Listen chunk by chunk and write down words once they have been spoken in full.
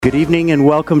Good evening and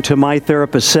welcome to My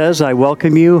Therapist Says. I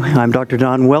welcome you. I'm Dr.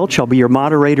 Don Welch. I'll be your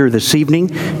moderator this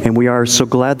evening, and we are so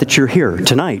glad that you're here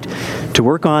tonight to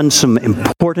work on some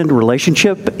important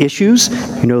relationship issues.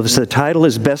 You know, the title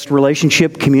is Best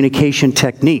Relationship Communication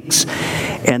Techniques.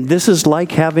 And this is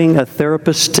like having a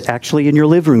therapist actually in your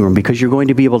living room, because you're going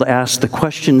to be able to ask the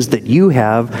questions that you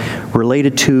have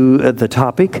related to the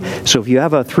topic. So if you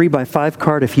have a 3x5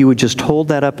 card, if you would just hold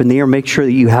that up in the air, make sure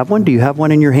that you have one. Do you have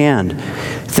one in your hand?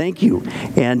 Thank you.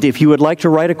 And if you would like to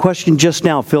write a question just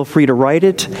now, feel free to write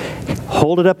it.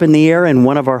 Hold it up in the air, and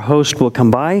one of our hosts will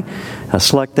come by,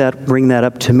 select that, bring that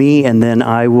up to me, and then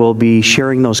I will be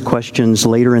sharing those questions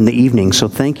later in the evening. So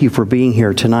thank you for being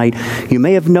here tonight. You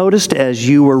may have noticed as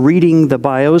you were reading the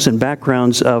bios and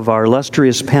backgrounds of our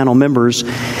illustrious panel members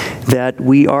that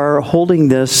we are holding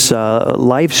this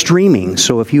live streaming.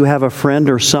 So if you have a friend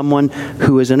or someone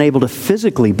who is unable to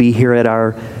physically be here at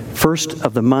our first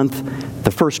of the month,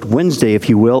 the first Wednesday, if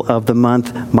you will, of the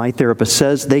month, My Therapist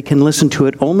Says, they can listen to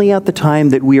it only at the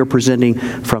time that we are presenting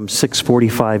from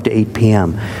 6:45 to 8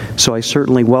 p.m. So I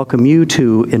certainly welcome you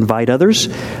to invite others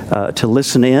to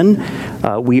listen in.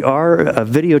 We are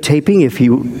videotaping.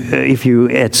 If you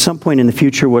at some point in the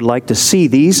future would like to see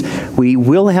these, we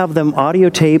will have them audio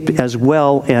taped as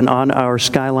well and on our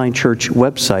Skyline Church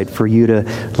website for you to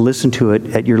listen to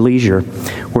it at your leisure.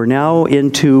 We're now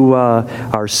into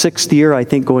our sixth year, I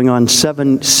think going on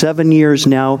seven years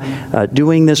now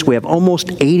doing this. We have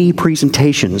almost 80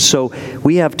 presentations. So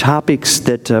we have topics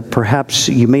that perhaps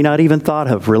you may not even thought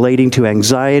of relating to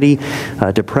anxiety,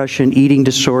 depression, eating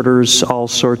disorders, all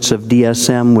sorts of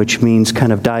DSM, which means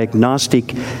kind of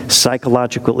diagnostic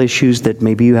psychological issues that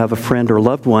maybe you have a friend or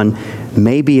loved one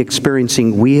may be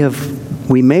experiencing.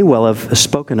 We may well have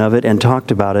spoken of it and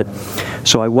talked about it.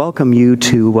 So I welcome you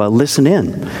to listen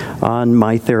in on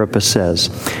My Therapist Says.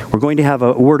 We're going to have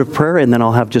a word of prayer, and then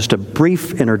I'll have just a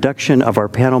brief introduction of our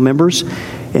panel members.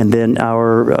 And then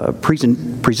our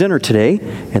presenter today,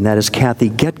 and that is Kathy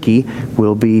Getke,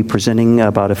 will be presenting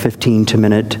about a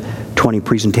 20-minute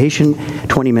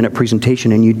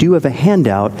presentation. And you do have a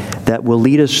handout that will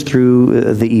lead us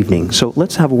through the evening. So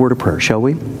let's have a word of prayer, shall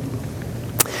we?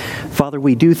 Father,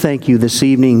 we do thank you this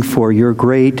evening for your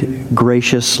great,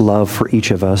 gracious love for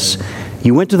each of us.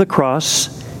 You went to the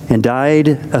cross and died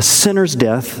a sinner's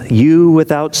death. You,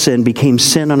 without sin, became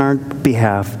sin on our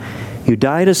behalf. You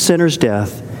died a sinner's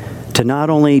death to not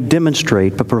only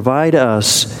demonstrate, but provide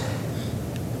us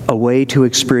a way to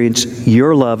experience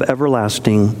your love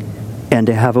everlasting and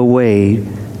to have a way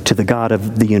to the God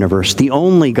of the universe, the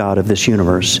only God of this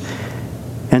universe.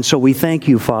 And so we thank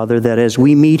you, Father, that as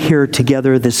we meet here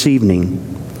together this evening,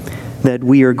 that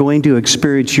we are going to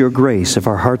experience your grace. If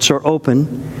our hearts are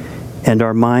open and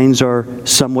our minds are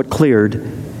somewhat cleared,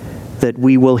 that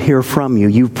we will hear from you.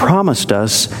 You've promised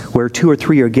us where two or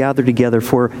three are gathered together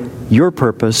for your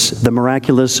purpose, the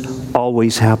miraculous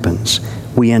always happens.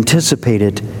 We anticipate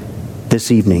it this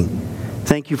evening.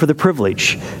 Thank you for the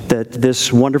privilege that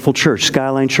this wonderful church,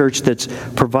 Skyline Church, that's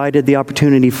provided the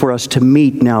opportunity for us to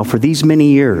meet now for these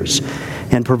many years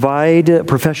and provide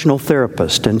professional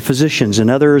therapists and physicians and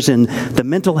others in the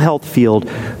mental health field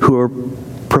who are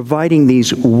providing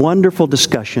these wonderful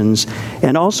discussions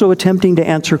and also attempting to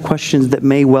answer questions that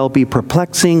may well be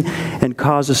perplexing and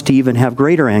cause us to even have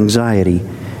greater anxiety.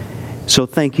 So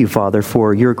thank you, Father,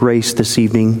 for your grace this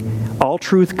evening. All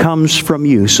truth comes from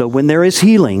you. So when there is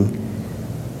healing,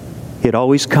 it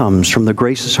always comes from the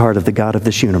gracious heart of the God of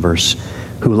this universe,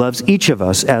 who loves each of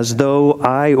us as though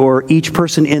I or each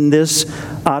person in this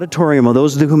auditorium, or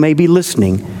those who may be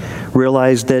listening,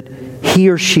 realize that he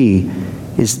or she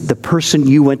is the person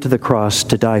you went to the cross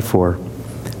to die for,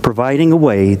 providing a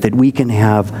way that we can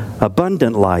have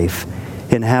abundant life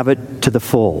and have it to the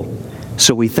full.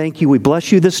 So we thank you, we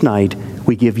bless you this night,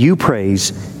 we give you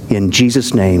praise in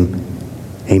Jesus' name,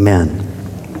 amen.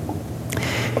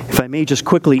 If I may just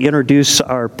quickly introduce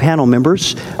our panel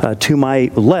members. To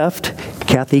my left,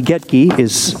 Kathy Getke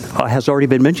has already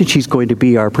been mentioned. She's going to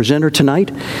be our presenter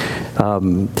tonight.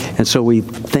 And so we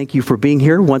thank you for being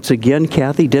here. Once again,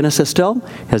 Kathy, Dennis Estelle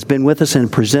has been with us and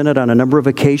presented on a number of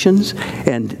occasions.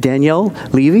 And Danielle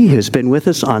Levy has been with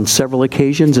us on several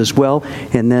occasions as well.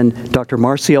 And then Dr.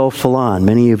 Marcial Falon.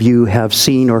 Many of you have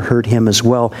seen or heard him as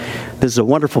well. This is a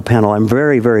wonderful panel. I'm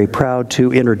very, very proud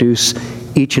to introduce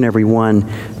each and every one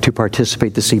to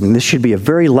participate this evening. This should be a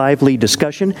very lively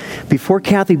discussion. Before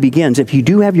Kathy begins, if you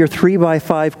do have your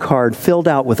 3x5 card filled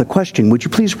out with a question, would you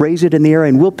please raise it in the air,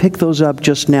 and we'll pick those up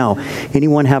just now.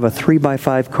 Anyone have a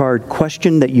 3x5 card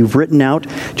question that you've written out?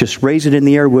 Just raise it in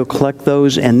the air. We'll collect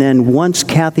those, and then once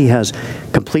Kathy has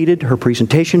completed her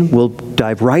presentation, we'll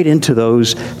dive right into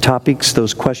those topics,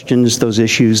 those questions, those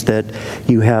issues that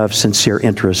you have sincere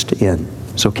interest in.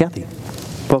 So Kathy,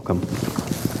 welcome.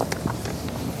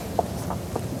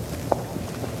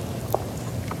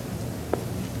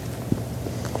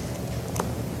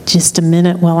 Just a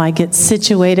minute while I get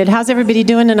situated. How's everybody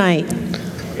doing tonight?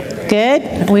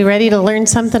 Good? Are we ready to learn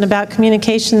something about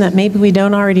communication that maybe we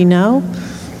don't already know?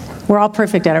 We're all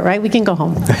perfect at it, right? We can go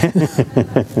home.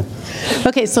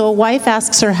 Okay, so a wife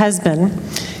asks her husband,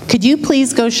 could you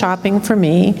please go shopping for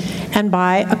me and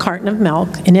buy a carton of milk,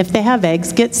 and if they have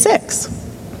eggs, get 6.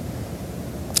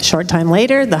 A short time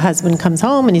later, the husband comes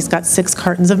home and he's got 6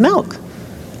 cartons of milk.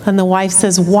 And the wife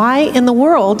says, why in the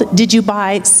world did you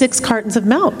buy 6 cartons of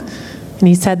milk? And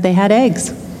he said they had eggs.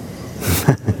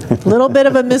 A little bit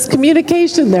of a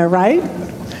miscommunication there, right?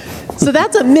 So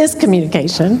that's a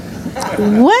miscommunication.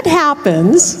 What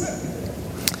happens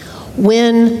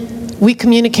when we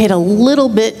communicate a little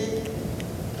bit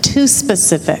too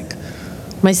specific?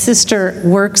 My sister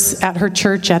works at her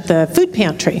church at the food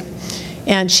pantry,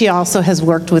 and she also has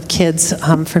worked with kids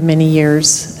for many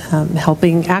years,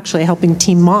 helping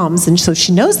teen moms, and so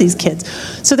she knows these kids.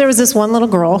 So there was this one little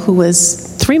girl who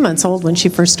was 3 months old when she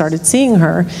first started seeing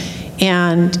her,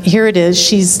 and here it is,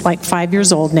 she's like 5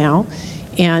 years old now,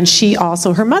 and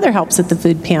her mother helps at the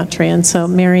food pantry, and so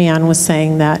Marianne was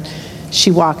saying that she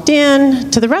walked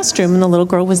in to the restroom, and the little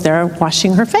girl was there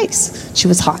washing her face. She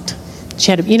was hot.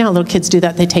 She had, you know how little kids do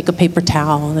that? They take a paper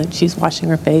towel, and she's washing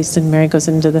her face, and Mary goes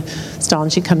into the stall,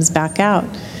 and she comes back out.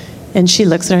 And she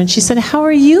looks at her, and she said, how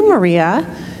are you, Maria?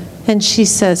 And she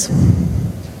says,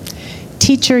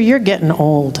 teacher, you're getting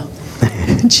old.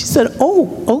 And she said,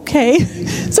 oh, okay.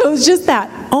 So it was just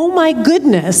that, oh my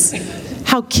goodness,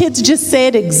 how kids just say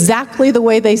it exactly the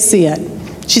way they see it.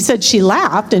 She said she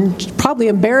laughed and probably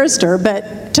embarrassed her,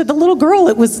 but to the little girl,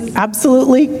 it was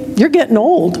absolutely, you're getting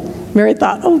old. Mary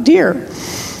thought, oh dear.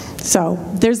 So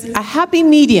there's a happy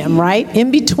medium, right,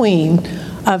 in between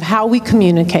of how we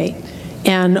communicate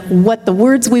and what the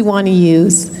words we want to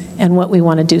use and what we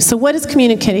want to do. So what is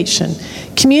communication?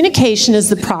 Communication is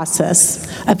the process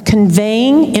of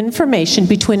conveying information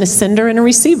between a sender and a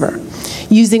receiver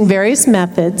using various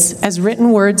methods as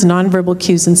written words, nonverbal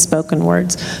cues, and spoken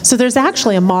words. So there's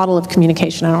actually a model of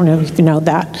communication. I don't know if you know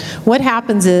that. What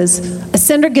happens is a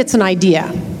sender gets an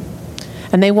idea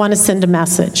and they want to send a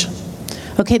message.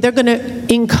 Okay, they're going to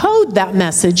encode that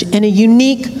message in a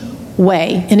unique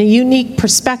way, in a unique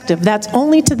perspective that's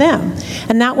only to them.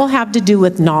 And that will have to do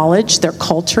with knowledge, their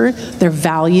culture, their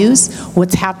values,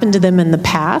 what's happened to them in the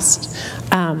past,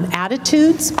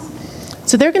 attitudes.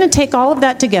 So they're going to take all of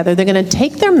that together. They're going to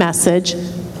take their message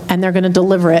and they're going to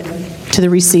deliver it to the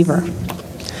receiver.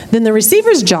 Then the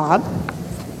receiver's job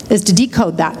is to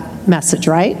decode that message,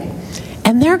 right?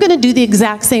 And they're going to do the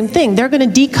exact same thing. They're going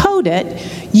to decode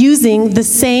it using the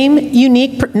same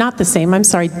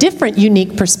different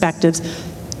unique perspectives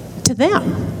to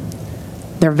them.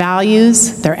 Their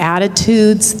values, their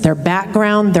attitudes, their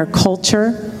background, their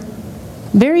culture.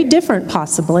 Very different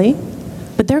possibly,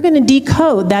 but they're going to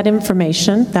decode that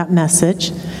information, that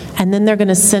message, and then they're going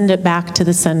to send it back to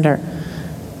the sender.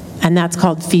 And that's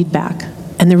called feedback.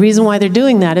 And the reason why they're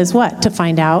doing that is what? To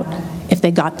find out if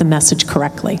they got the message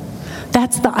correctly.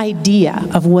 That's the idea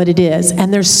of what it is.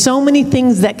 And there's so many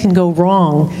things that can go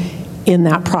wrong in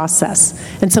that process.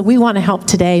 And so we want to help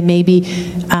today maybe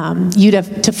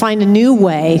to find a new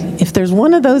way if there's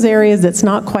one of those areas that's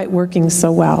not quite working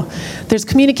so well. There's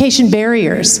communication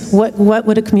barriers. What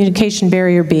would a communication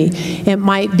barrier be? It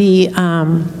might be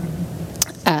an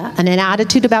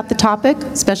attitude about the topic,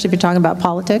 especially if you're talking about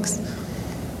politics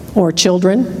or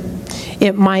children.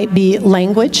 It might be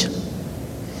language.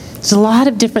 There's a lot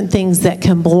of different things that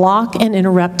can block and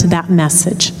interrupt that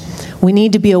message. We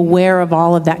need to be aware of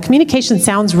all of that. Communication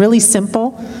sounds really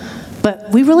simple, but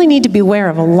we really need to be aware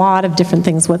of a lot of different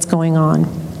things, what's going on.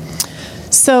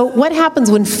 So what happens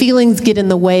when feelings get in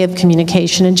the way of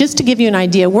communication? And just to give you an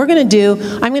idea, I'm going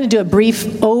to do a brief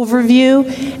overview,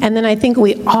 and then I think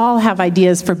we all have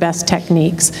ideas for best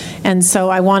techniques. And so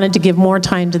I wanted to give more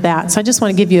time to that. So I just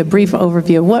want to give you a brief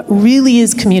overview of what really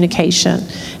is communication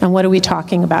and what are we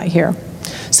talking about here.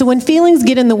 So when feelings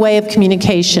get in the way of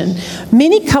communication,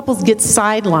 many couples get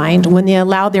sidelined when they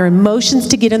allow their emotions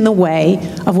to get in the way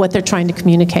of what they're trying to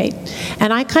communicate.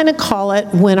 And I kind of call it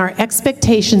when our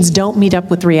expectations don't meet up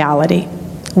with reality.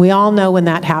 We all know when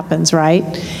that happens, right?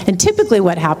 And typically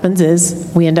what happens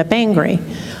is we end up angry.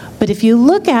 But if you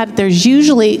look at it, there's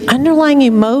usually underlying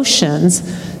emotions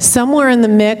somewhere in the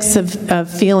mix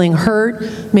of feeling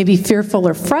hurt, maybe fearful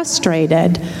or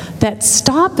frustrated, that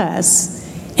stop us.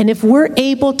 And if we're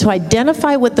able to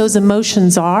identify what those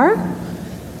emotions are,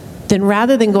 then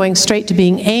rather than going straight to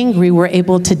being angry, we're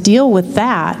able to deal with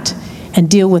that and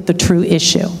deal with the true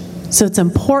issue. So it's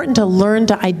important to learn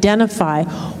to identify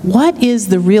what is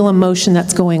the real emotion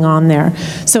that's going on there.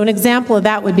 So an example of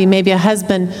that would be maybe a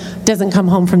husband doesn't come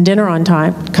home from dinner on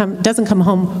time, doesn't come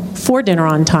home for dinner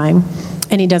on time,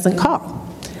 and he doesn't call.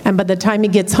 And by the time he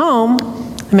gets home,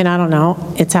 I mean, I don't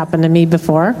know, it's happened to me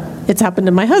before, it's happened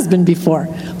to my husband before.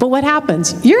 But what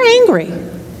happens? You're angry.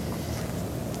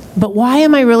 But why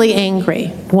am I really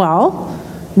angry? Well,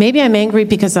 maybe I'm angry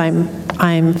because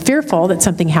I'm fearful that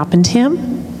something happened to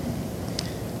him,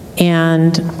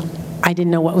 and I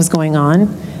didn't know what was going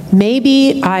on.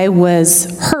 Maybe I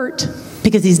was hurt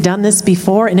because he's done this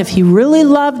before, and if he really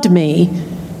loved me,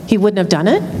 he wouldn't have done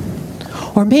it.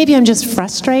 Or maybe I'm just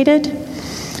frustrated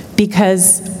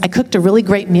because I cooked a really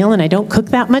great meal and I don't cook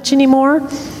that much anymore,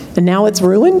 and now it's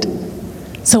ruined.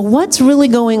 So what's really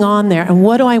going on there, and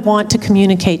what do I want to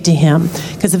communicate to him?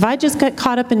 Because if I just get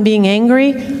caught up in being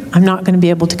angry, I'm not going to be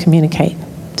able to communicate.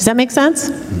 Does that make sense?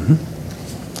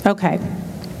 Mm-hmm. Okay.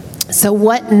 So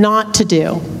what not to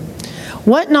do?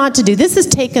 What not to do? This is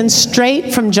taken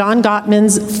straight from John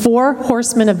Gottman's 4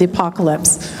 Horsemen of the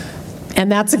Apocalypse.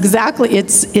 And that's exactly,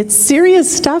 it's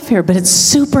serious stuff here, but it's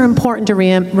super important to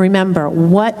remember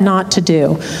what not to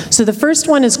do. So the first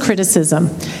one is criticism.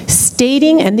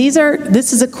 Stating, and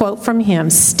this is a quote from him,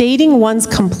 stating one's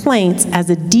complaints as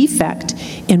a defect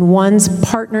in one's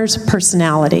partner's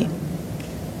personality.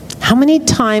 How many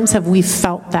times have we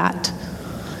felt that?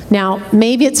 Now,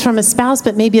 maybe it's from a spouse,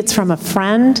 but maybe it's from a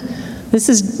friend. This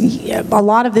is, a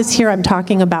lot of this here I'm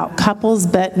talking about couples,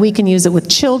 but we can use it with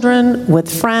children, with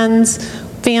friends,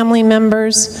 family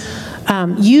members.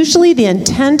 Usually the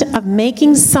intent of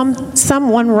making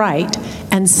someone right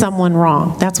and someone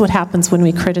wrong. That's what happens when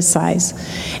we criticize.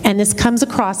 And this comes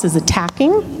across as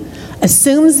attacking,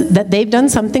 assumes that they've done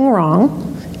something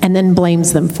wrong, and then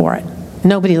blames them for it.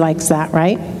 Nobody likes that,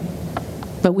 right?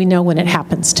 But we know when it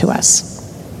happens to us.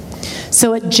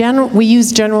 So we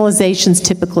use generalizations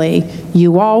typically.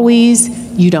 You always,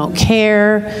 you don't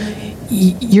care,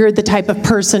 you're the type of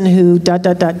person who ...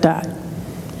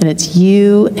 And it's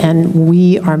you, and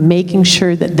we are making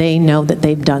sure that they know that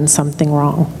they've done something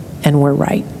wrong and we're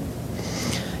right.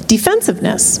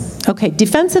 Defensiveness. Okay,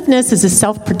 defensiveness is a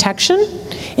self-protection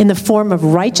in the form of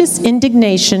righteous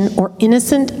indignation or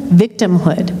innocent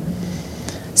victimhood.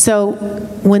 So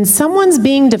when someone's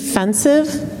being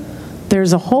defensive,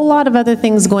 there's a whole lot of other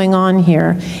things going on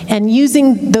here. And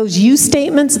using those you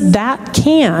statements, that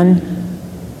can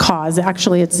cause,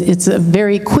 actually it's a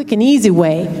very quick and easy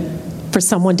way for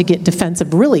someone to get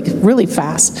defensive really, really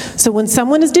fast. So when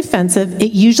someone is defensive,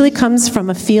 it usually comes from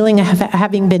a feeling of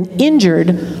having been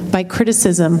injured by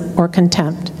criticism or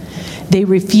contempt. They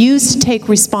refuse to take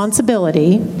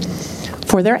responsibility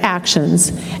for their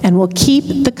actions and will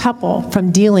keep the couple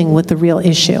from dealing with the real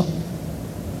issue.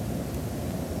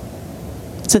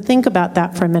 So think about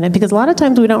that for a minute, because a lot of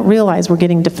times we don't realize we're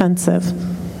getting defensive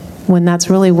when that's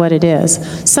really what it is.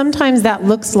 Sometimes that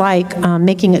looks like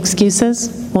making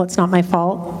excuses. Well, it's not my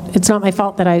fault. It's not my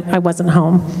fault that I wasn't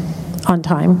home on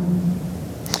time.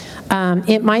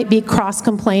 It might be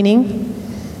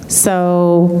cross-complaining.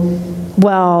 So,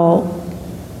 well,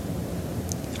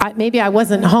 maybe I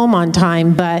wasn't home on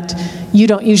time, but you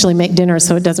don't usually make dinner,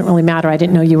 so it doesn't really matter. I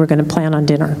didn't know you were going to plan on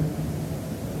dinner.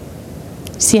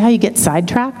 See how you get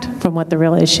sidetracked from what the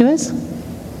real issue is?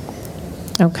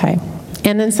 Okay.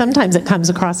 And then sometimes it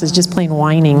comes across as just plain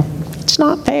whining. It's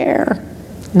not fair.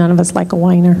 None of us like a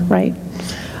whiner, right?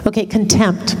 Okay,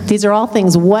 contempt. These are all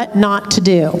things what not to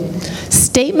do.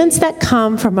 Statements that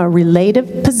come from a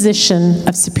relative position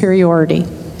of superiority.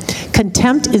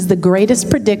 Contempt is the greatest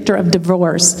predictor of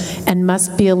divorce and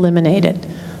must be eliminated.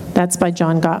 That's by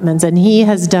John Gottman, and he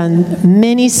has done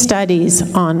many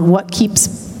studies on what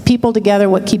keeps people together,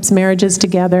 what keeps marriages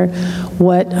together,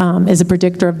 what is a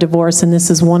predictor of divorce, and this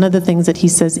is one of the things that he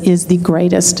says is the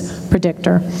greatest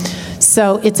predictor.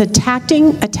 So it's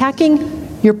attacking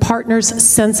your partner's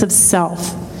sense of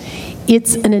self.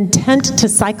 It's an intent to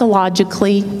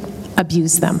psychologically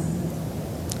abuse them.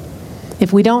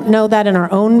 If we don't know that in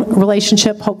our own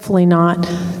relationship, hopefully not.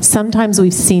 Sometimes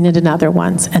we've seen it in other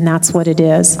ones, and that's what it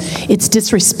is. It's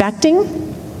disrespecting.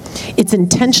 It's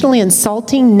intentionally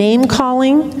insulting,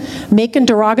 name-calling, making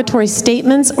derogatory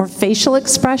statements or facial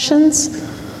expressions,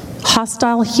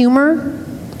 hostile humor,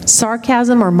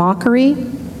 Sarcasm or mockery,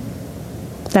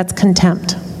 that's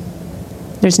contempt.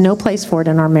 There's no place for it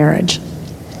in our marriage.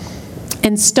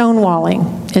 And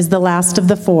stonewalling is the last of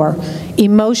the 4.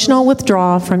 Emotional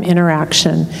withdrawal from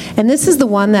interaction. And this is the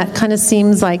one that kind of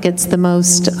seems like it's the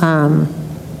most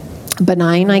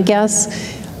benign, I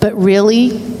guess. But really,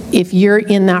 if you're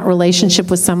in that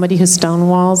relationship with somebody who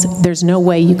stonewalls, there's no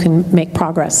way you can make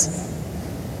progress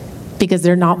because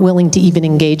they're not willing to even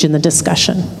engage in the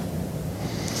discussion.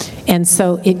 And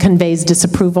so it conveys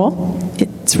disapproval.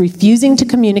 It's refusing to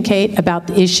communicate about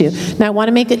the issue. Now, I want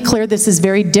to make it clear this is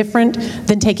very different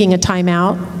than taking a time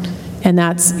out. And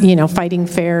that's, fighting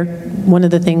fair. One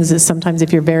of the things is sometimes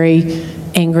if you're very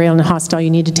angry and hostile, you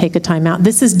need to take a time out.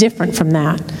 This is different from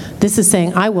that. This is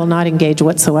saying, I will not engage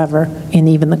whatsoever in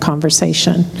even the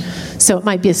conversation. So it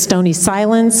might be a stony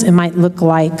silence. It might look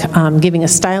like giving a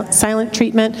silent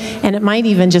treatment. And it might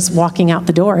even just walking out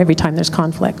the door every time there's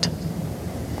conflict.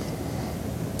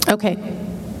 Okay,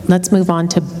 let's move on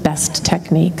to best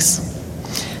techniques.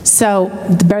 So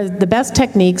the best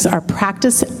techniques are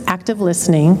practice active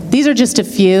listening. These are just a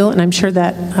few, and I'm sure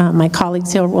that my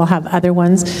colleagues here will have other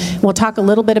ones. We'll talk a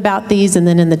little bit about these, and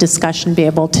then in the discussion be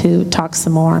able to talk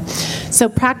some more. So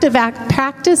practice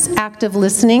active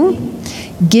listening,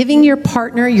 giving your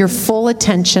partner your full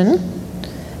attention,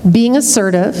 being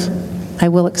assertive. I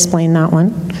will explain that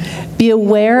one. Be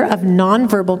aware of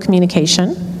nonverbal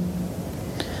communication.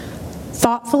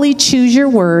 Thoughtfully choose your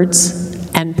words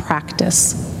and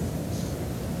practice.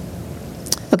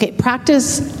 Okay,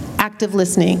 practice active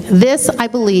listening. This, I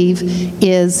believe,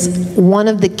 is one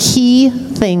of the key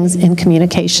things in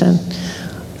communication.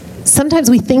 Sometimes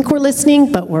we think we're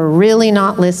listening, but we're really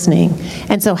not listening.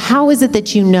 And so how is it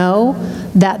that you know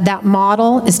that that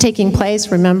model is taking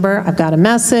place? Remember, I've got a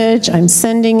message, I'm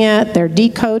sending it, they're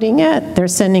decoding it, they're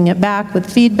sending it back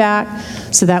with feedback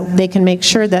so that they can make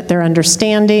sure that they're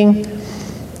understanding.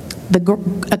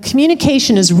 A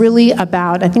communication is really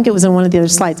about, I think it was in one of the other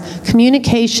slides,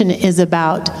 communication is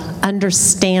about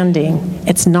understanding.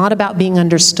 It's not about being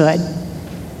understood.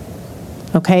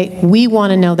 Okay? We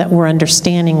want to know that we're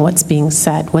understanding what's being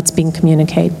said, what's being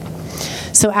communicated.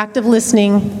 So active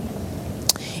listening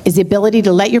is the ability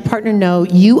to let your partner know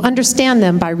you understand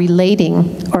them by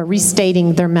relating or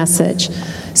restating their message.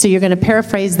 So you're going to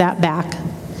paraphrase that back.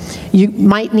 You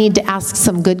might need to ask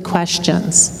some good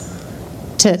questions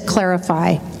to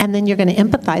clarify, and then you're going to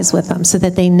empathize with them so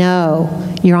that they know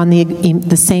you're on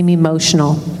the same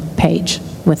emotional page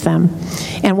with them.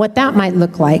 And what that might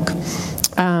look like,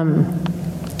 I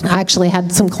actually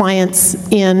had some clients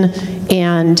in,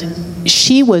 and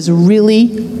she was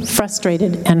really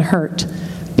frustrated and hurt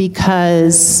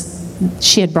because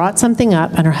she had brought something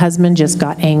up and her husband just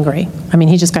got angry. I mean,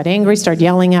 he just got angry, started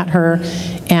yelling at her,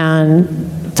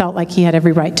 and felt like he had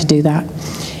every right to do that.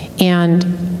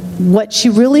 And what she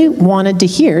really wanted to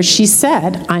hear, she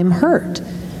said, I'm hurt.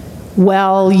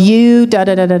 Well, you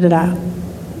da-da-da-da-da-da.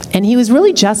 And he was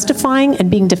really justifying and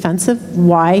being defensive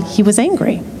why he was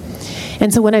angry.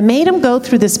 And so when I made him go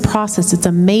through this process, it's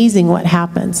amazing what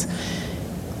happens.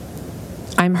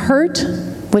 I'm hurt.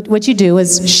 What you do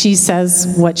is she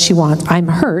says what she wants. I'm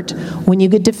hurt when you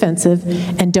get defensive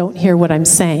and don't hear what I'm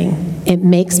saying. It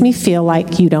makes me feel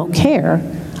like you don't care.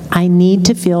 I need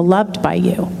to feel loved by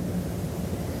you.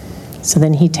 So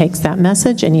then he takes that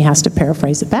message and he has to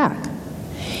paraphrase it back.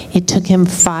 It took him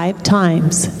 5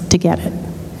 times to get it.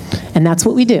 And that's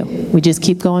what we do. We just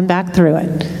keep going back through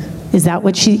it. Is that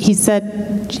what he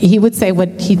said? He would say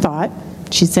what he thought.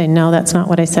 She'd say, no, that's not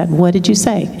what I said. What did you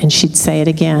say? And she'd say it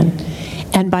again.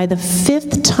 And by the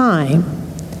 5th time,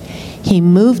 he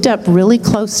moved up really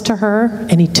close to her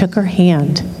and he took her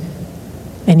hand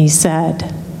and he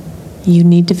said, you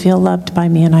need to feel loved by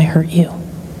me and I hurt you.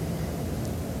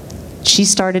 She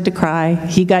started to cry.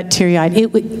 He got teary-eyed.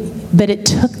 But it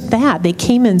took that. They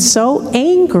came in so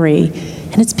angry,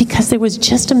 and it's because there was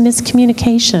just a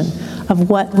miscommunication of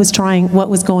what was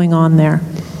going on there.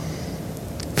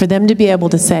 For them to be able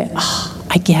to say, oh,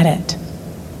 I get it.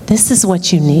 This is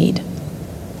what you need.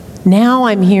 Now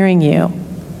I'm hearing you.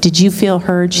 Did you feel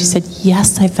heard? She said,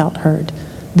 yes, I felt heard.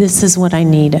 This is what I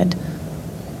needed.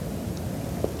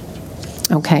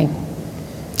 Okay.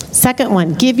 Second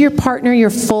one, give your partner your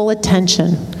full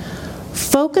attention.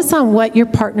 Focus on what your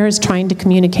partner is trying to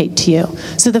communicate to you.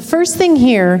 So the first thing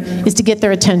here is to get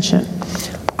their attention.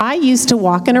 I used to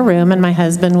walk in a room and my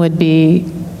husband would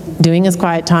be doing his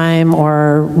quiet time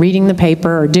or reading the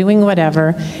paper or doing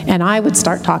whatever, and I would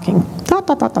start talking. Da,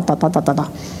 da, da, da, da, da, da, da.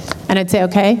 And I'd say,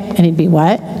 okay, and he'd be,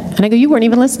 what? And I go, you weren't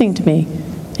even listening to me.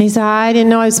 And he said, I didn't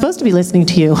know I was supposed to be listening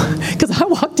to you because I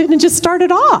walked in and just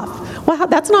started off. Well,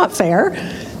 that's not fair.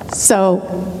 So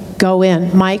go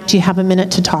in. Mike, do you have a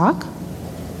minute to talk?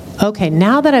 Okay,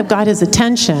 now that I've got his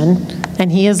attention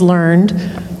and he has learned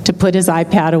to put his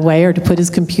iPad away or to put his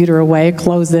computer away,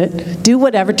 close it, do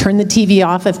whatever, turn the TV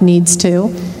off if needs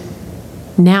to.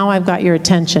 Now I've got your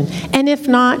attention. And if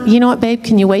not, you know what, babe,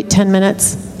 can you wait 10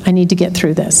 minutes? I need to get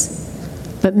through this.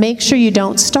 But make sure you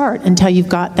don't start until you've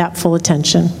got that full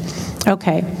attention.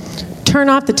 Okay, turn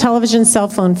off the television, cell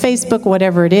phone, Facebook,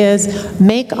 whatever it is.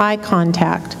 Make eye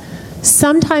contact.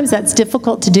 Sometimes that's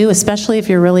difficult to do, especially if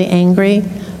you're really angry,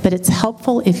 but it's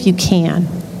helpful if you can.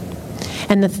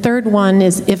 And the third one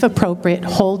is, if appropriate,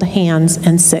 hold hands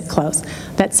and sit close.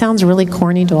 That sounds really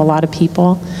corny to a lot of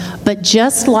people, but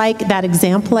just like that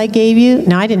example I gave you,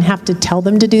 now I didn't have to tell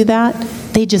them to do that,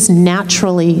 they just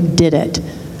naturally did it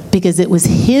because it was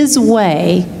his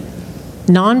way,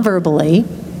 non-verbally,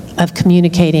 of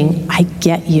communicating, I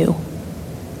get you.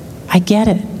 I get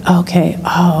it. Okay,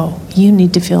 oh, you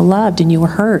need to feel loved and you were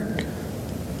hurt.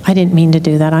 I didn't mean to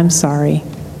do that, I'm sorry.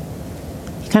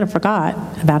 He kind of forgot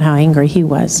about how angry he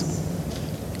was.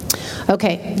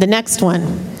 Okay, the next one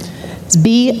is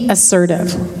be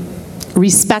assertive,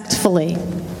 respectfully.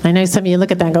 I know some of you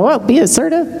look at that and go, oh, be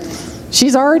assertive?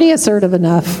 She's already assertive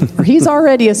enough, or he's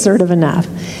already assertive enough.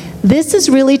 This is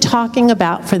really talking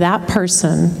about for that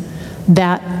person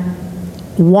that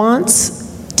wants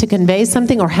to convey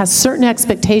something or has certain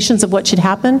expectations of what should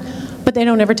happen, but they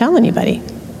don't ever tell anybody.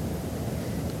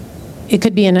 It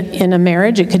could be in a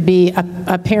marriage. It could be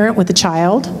a parent with a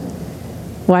child.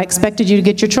 Well, I expected you to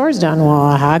get your chores done.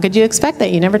 Well, how could you expect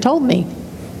that? You never told me.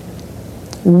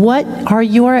 What are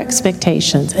your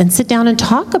expectations? And sit down and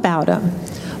talk about them.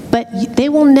 But they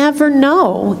will never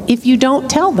know if you don't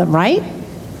tell them, right?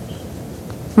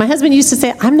 My husband used to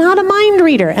say, I'm not a mind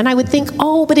reader. And I would think,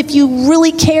 oh, but if you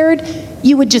really cared,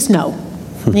 you would just know.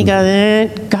 And he goes,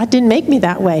 God didn't make me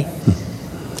that way.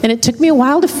 And it took me a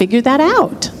while to figure that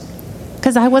out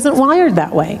because I wasn't wired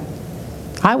that way.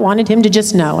 I wanted him to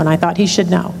just know, and I thought he should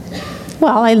know.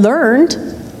 Well, I learned,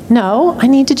 no, I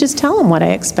need to just tell him what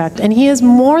I expect. And he is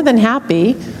more than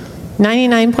happy,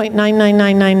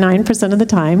 99.99999% of the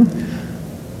time,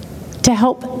 to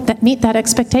help meet that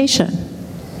expectation.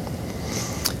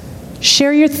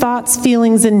 Share your thoughts,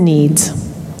 feelings, and needs.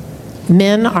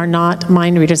 Men are not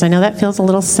mind readers. I know that feels a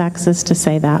little sexist to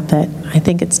say that, but I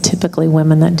think it's typically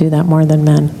women that do that more than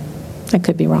men. I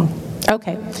could be wrong.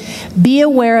 Okay. Be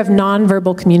aware of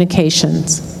nonverbal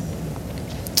communications.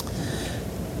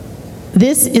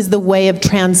 This is the way of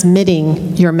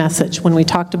transmitting your message. When we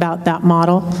talked about that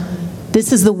model,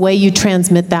 this is the way you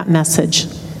transmit that message.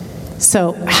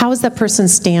 So, how is that person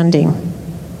standing?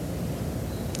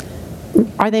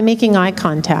 Are they making eye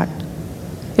contact?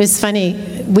 It's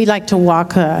funny, we like to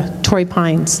walk Torrey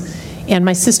Pines, and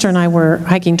my sister and I were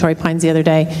hiking Torrey Pines the other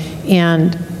day,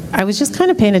 and I was just kind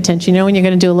of paying attention. You know, when you're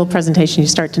going to do a little presentation, you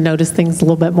start to notice things a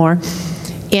little bit more.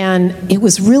 And it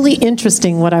was really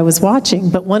interesting what I was watching,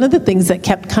 but one of the things that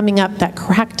kept coming up that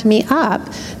cracked me up,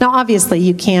 now obviously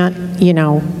you can't, you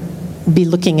know, be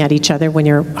looking at each other when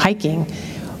you're hiking,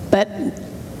 but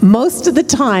most of the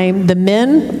time, the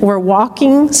men were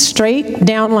walking straight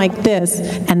down like this,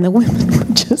 and the women were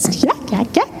just yak,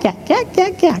 yak, yak, yak, yak,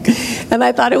 yak, yak. And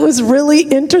I thought it was really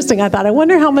interesting. I thought, I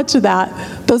wonder how much of that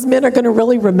those men are going to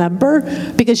really remember,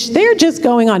 because they're just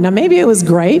going on. Now, maybe it was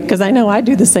great, because I know I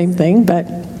do the same thing, but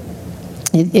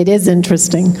it is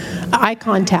interesting. Eye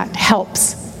contact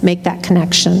helps make that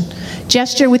connection.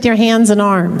 Gesture with your hands and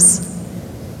arms.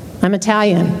 I'm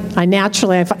Italian. I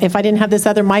naturally, if I didn't have this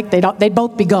other mic, they'd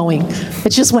both be going.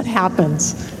 It's just what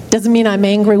happens. Doesn't mean I'm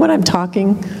angry when I'm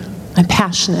talking. I'm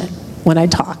passionate when I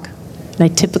talk. And I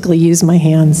typically use my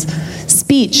hands.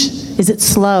 Speech, is it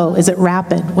slow? Is it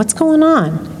rapid? What's going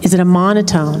on? Is it a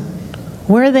monotone?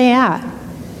 Where are they at?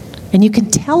 And you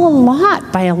can tell a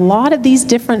lot by a lot of these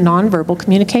different nonverbal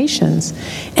communications.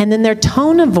 And then their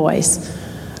tone of voice.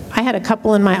 I had a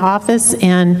couple in my office,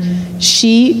 and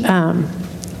she,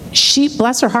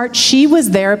 bless her heart, she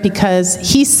was there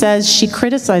because he says she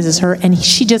criticizes her and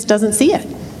she just doesn't see it.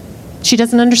 She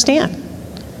doesn't understand.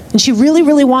 And she really,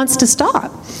 really wants to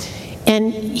stop.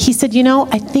 And he said, you know,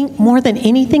 I think more than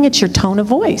anything, it's your tone of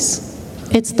voice.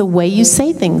 It's the way you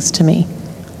say things to me.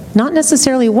 Not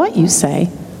necessarily what you say,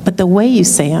 but the way you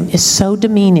say them is so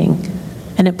demeaning,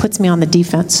 and it puts me on the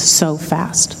defense so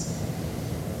fast.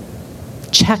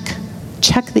 Check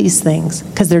these things,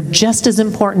 because they're just as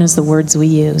important as the words we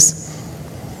use.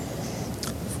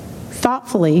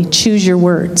 Thoughtfully choose your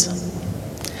words.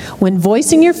 When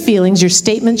voicing your feelings, your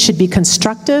statements should be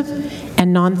constructive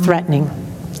and non-threatening.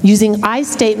 Using I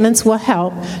statements will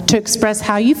help to express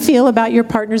how you feel about your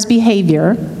partner's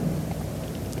behavior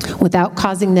without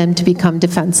causing them to become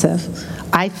defensive.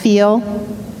 I feel, ...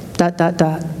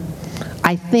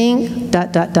 I think, ...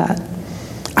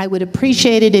 I would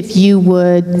appreciate it if you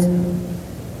would,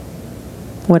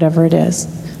 whatever it is.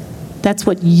 That's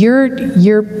what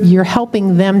you're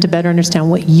helping them to better understand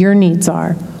what your needs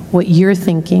are, what you're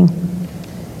thinking.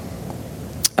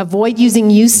 Avoid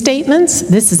using you statements.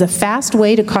 This is a fast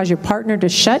way to cause your partner to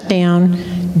shut down,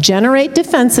 generate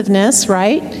defensiveness,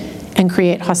 right? And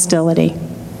create hostility.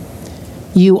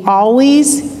 You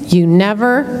always, you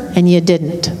never, and you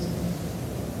didn't.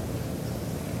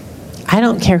 I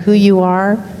don't care who you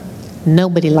are,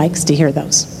 nobody likes to hear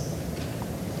those.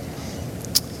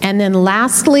 And then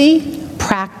lastly,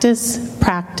 practice,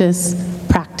 practice,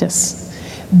 practice.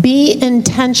 Be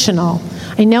intentional.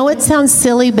 I know it sounds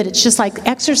silly, but it's just like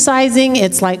exercising.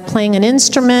 It's like playing an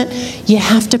instrument. You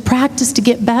have to practice to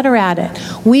get better at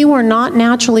it. We were not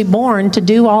naturally born to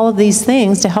do all of these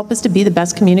things to help us to be the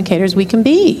best communicators we can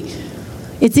be.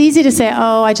 It's easy to say,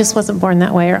 oh, I just wasn't born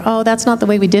that way, or oh, that's not the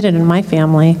way we did it in my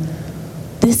family.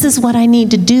 This is what I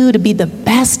need to do to be the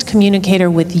best communicator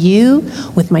with you,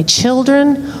 with my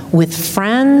children, with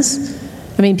friends.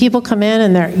 I mean, people come in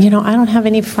and they're, I don't have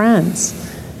any friends.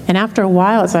 And after a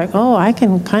while, it's like, oh, I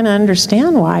can kind of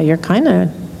understand why. You're kind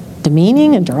of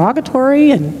demeaning and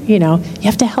derogatory, and, you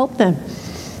have to help them.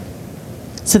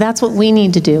 So that's what we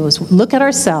need to do, is look at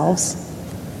ourselves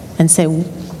and say,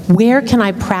 where can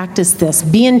I practice this?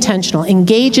 Be intentional.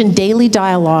 Engage in daily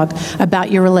dialogue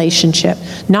about your relationship.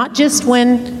 Not just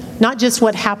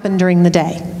what happened during the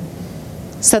day.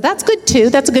 So that's good too.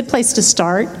 That's a good place to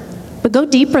start. But go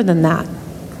deeper than that.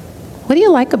 What do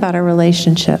you like about our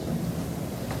relationship?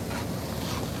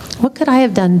 What could I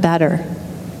have done better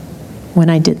when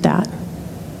I did that?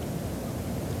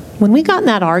 When we got in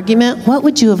that argument, what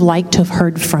would you have liked to have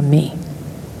heard from me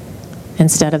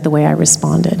instead of the way I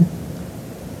responded?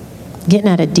 Getting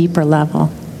at a deeper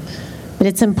level. But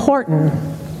it's important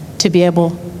to be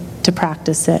able to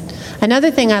practice it.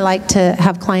 Another thing I like to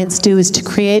have clients do is to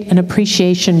create an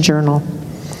appreciation journal.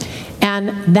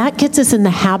 And that gets us in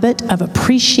the habit of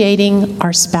appreciating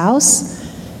our spouse,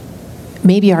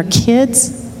 maybe our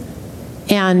kids.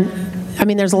 And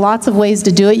there's lots of ways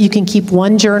to do it. You can keep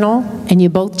one journal and you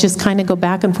both just kind of go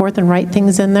back and forth and write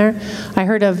things in there. I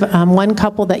heard of one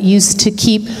couple that used to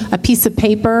keep a piece of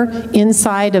paper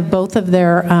inside of both of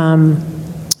their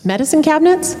medicine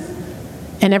cabinets,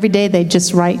 and every day they'd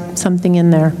just write something in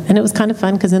there. And it was kind of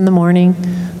fun because in the morning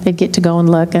they'd get to go and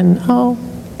look and, oh,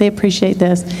 they appreciate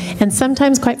this. And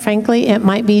sometimes, quite frankly, it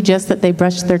might be just that they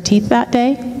brushed their teeth that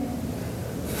day.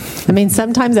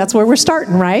 Sometimes that's where we're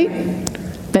starting, right?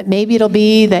 But maybe it'll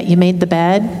be that you made the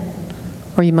bed,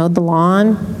 or you mowed the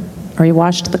lawn, or you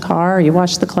washed the car, or you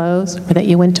washed the clothes, or that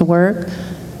you went to work.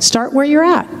 Start where you're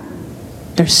at.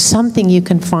 There's something you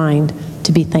can find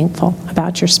to be thankful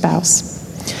about your spouse.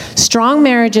 Strong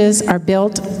marriages are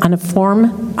built on a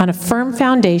firm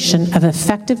foundation of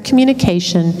effective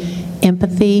communication,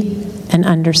 empathy, and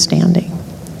understanding.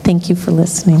 Thank you for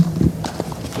listening.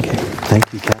 Okay.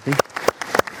 Thank you, Kathy.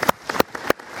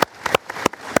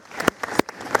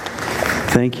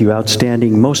 Thank you.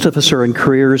 Outstanding. Most of us are in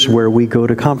careers where we go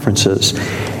to conferences,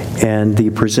 and the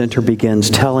presenter begins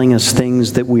telling us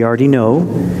things that we already know,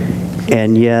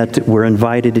 and yet we're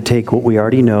invited to take what we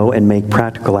already know and make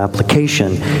practical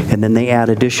application. And then they add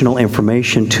additional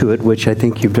information to it, which I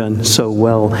think you've done so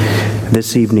well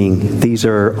this evening. These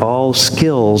are all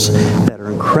skills that are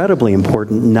incredibly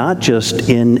important, not just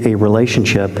in a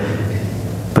relationship,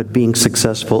 but being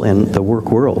successful in the work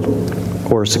world,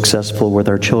 or successful with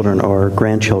our children or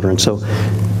grandchildren. So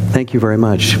thank you very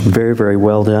much. Very, very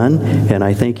well done. And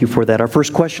I thank you for that. Our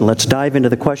first question, let's dive into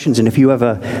the questions. And if you have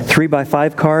a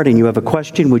 3x5 card and you have a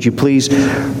question, would you please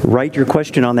write your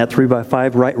question on that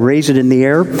 3x5, raise it in the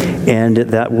air, and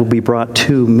that will be brought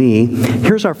to me.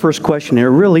 Here's our first question. And it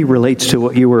really relates to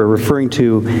what you were referring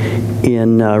to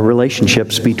in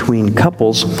relationships between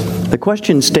couples. The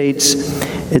question states,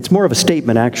 it's more of a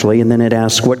statement, actually, and then it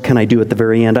asks, what can I do at the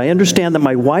very end? I understand that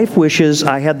my wife wishes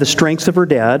I had the strengths of her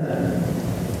dad,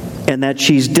 and that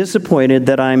she's disappointed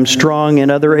that I'm strong in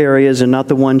other areas and not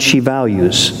the one she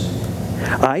values.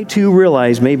 I, too,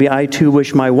 realize maybe I, too,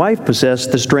 wish my wife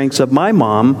possessed the strengths of my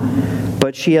mom,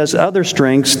 but she has other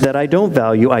strengths that I don't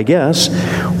value, I guess.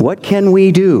 What can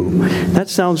we do? That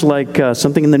sounds like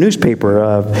something in the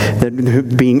newspaper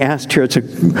that being asked here. It's a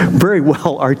very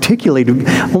well articulated.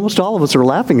 Almost all of us are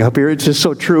laughing up here. It's just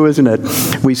so true, isn't it?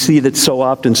 We see that so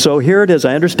often. So here it is.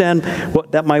 I understand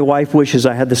that my wife wishes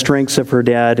I had the strengths of her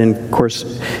dad, and of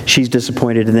course she's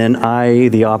disappointed. And then I,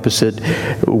 the opposite,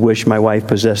 wish my wife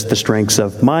possessed the strengths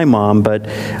of my mom, but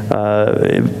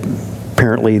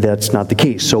apparently that's not the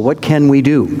case. So what can we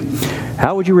do?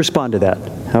 How would you respond to that?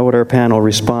 How would our panel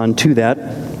respond to that?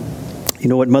 You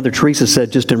know what Mother Teresa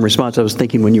said just in response? I was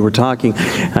thinking when you were talking,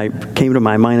 I came to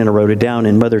my mind and I wrote it down.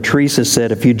 And Mother Teresa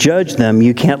said, if you judge them,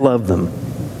 you can't love them.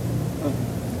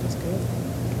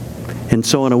 And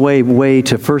so in a way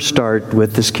to first start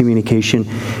with this communication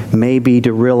may be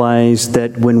to realize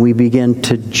that when we begin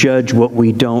to judge what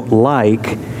we don't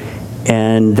like,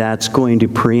 and that's going to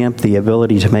preempt the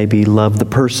ability to maybe love the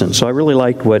person. So I really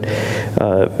liked what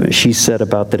she said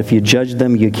about that if you judge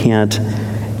them, you can't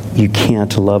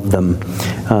love them.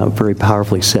 Very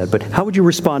powerfully said. But how would you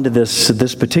respond to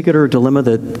this particular dilemma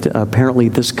that apparently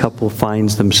this couple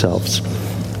finds themselves?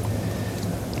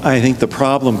 I think the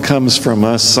problem comes from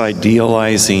us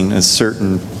idealizing a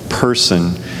certain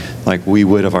person like we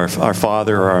would of our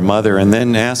father or our mother, and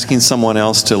then asking someone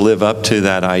else to live up to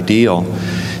that ideal.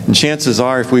 And chances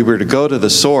are, if we were to go to the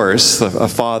source, a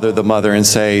father, the mother, and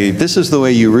say, this is the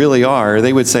way you really are,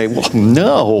 they would say, well,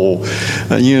 no.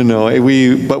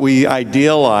 But we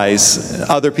idealize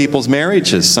other people's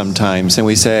marriages sometimes, and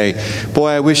we say, boy,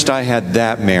 I wished I had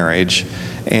that marriage.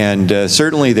 And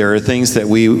certainly there are things that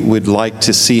we would like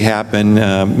to see happen,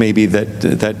 maybe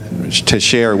that to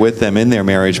share with them in their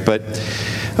marriage. But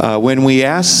when we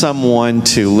ask someone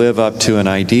to live up to an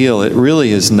ideal, it really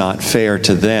is not fair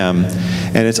to them,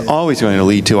 and it's always going to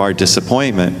lead to our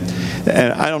disappointment.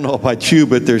 And I don't know about you,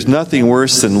 but there's nothing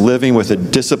worse than living with a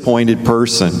disappointed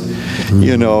person.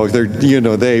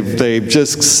 They've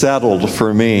just settled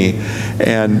for me,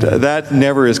 and that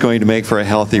never is going to make for a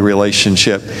healthy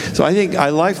relationship. So I think I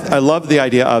love the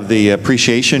idea of the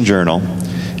appreciation journal.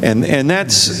 And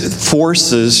that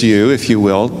forces you, if you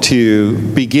will, to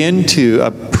begin to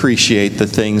appreciate the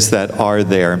things that are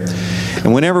there.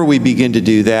 And whenever we begin to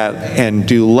do that and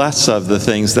do less of the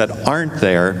things that aren't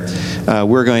there,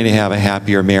 we're going to have a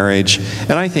happier marriage.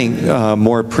 And I think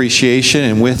more appreciation,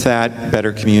 and with that,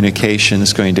 better communication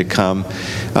is going to come.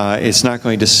 It's not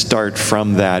going to start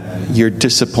from that "you're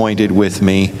disappointed with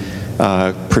me"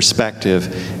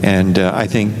 perspective. And I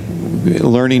think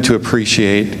learning to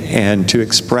appreciate and to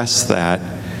express that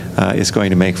is going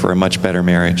to make for a much better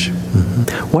marriage.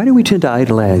 Mm-hmm. Why do we tend to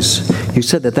idolize? You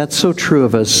said that that's so true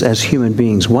of us as human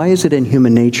beings. Why is it in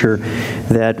human nature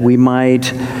that we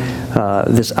might,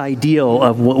 this ideal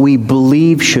of what we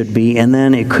believe should be, and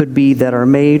then it could be that our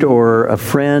mate or a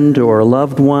friend or a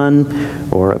loved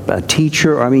one or a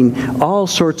teacher, all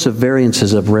sorts of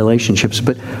variances of relationships.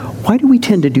 But why do we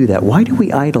tend to do that? Why do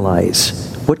we idolize?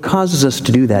 What causes us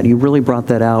to do that? You really brought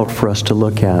that out for us to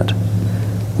look at.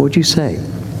 What would you say?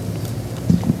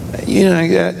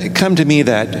 It come to me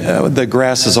that the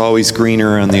grass is always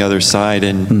greener on the other side,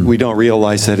 and we don't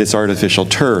realize that it's artificial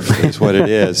turf is what it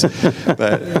is.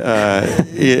 But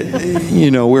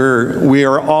we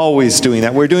are always doing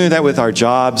that. We're doing that with our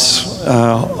jobs.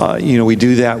 We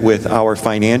do that with our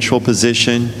financial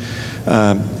position.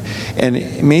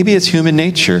 And maybe it's human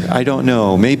nature. I don't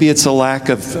know. Maybe it's a lack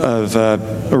of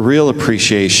a real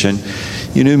appreciation.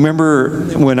 Remember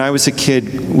when I was a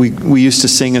kid, we used to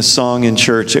sing a song in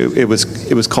church. It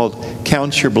was called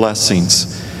 "Count Your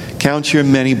Blessings." Count your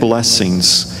many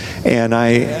blessings. And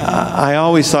I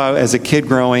always thought, as a kid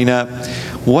growing up,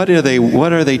 what are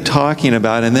they talking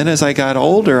about? And then as I got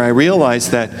older, I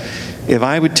realized that if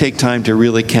I would take time to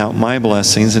really count my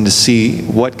blessings and to see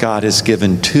what God has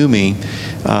given to me,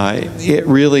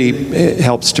 it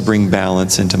helps to bring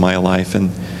balance into my life, and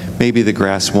maybe the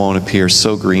grass won't appear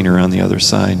so greener on the other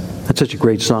side. That's such a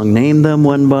great song. Name them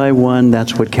one by one.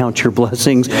 That's what counts your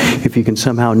blessings. If you can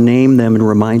somehow name them and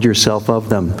remind yourself of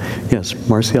them. Yes,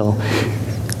 Marcel.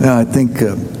 I think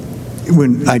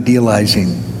when idealizing,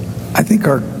 I think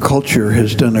our culture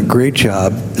has done a great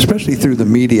job, especially through the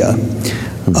media,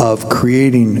 of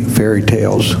creating fairy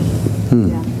tales.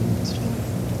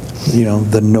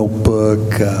 The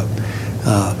Notebook,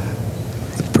 The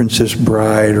Princess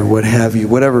Bride, or what have you,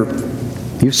 whatever.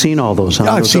 You've seen all those, huh?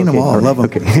 Yeah, I've seen them all. I love them.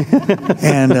 Okay.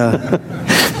 And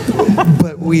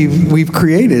but we've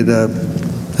created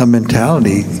a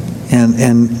mentality,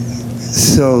 and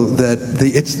so that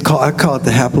I call it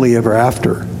the happily ever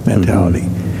after mentality.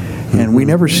 Mm-hmm. And we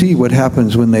never see what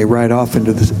happens when they ride off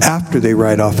after they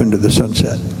ride off into the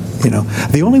sunset.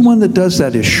 The only one that does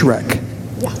that is Shrek.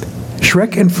 Yeah.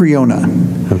 Shrek and Fiona.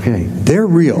 Okay. They're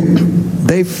real.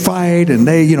 They fight, and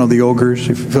the ogres,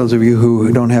 for those of you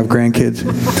who don't have grandkids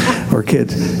or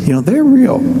kids, they're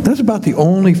real. That's about the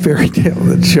only fairy tale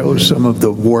that shows some of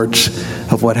the warts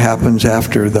of what happens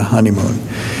after the honeymoon.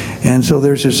 And so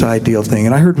there's this ideal thing.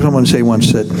 And I heard someone say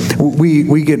once that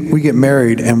we get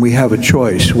married and we have a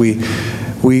choice. We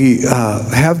we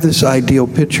have this ideal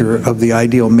picture of the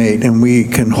ideal mate, and we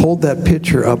can hold that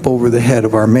picture up over the head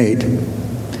of our mate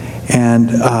and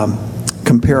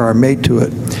compare our mate to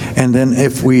it. And then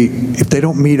if they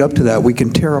don't meet up to that, we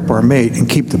can tear up our mate and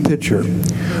keep the picture,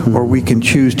 or we can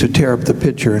choose to tear up the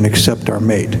picture and accept our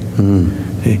mate.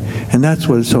 See? And that's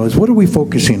what so is. What are we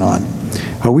focusing on?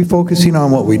 Are we focusing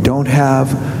on what we don't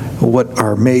have, what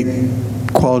our mate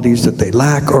qualities that they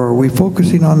lack, or are we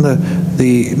focusing on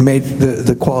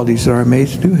the qualities that our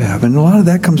mates do have? And a lot of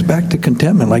that comes back to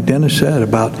contentment, like Dennis said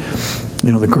about,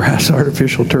 the grass,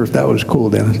 artificial turf. That was cool,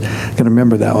 Dennis. Going to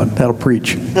remember that one. That'll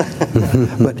preach.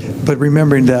 but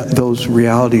remembering those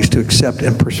realities to accept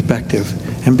and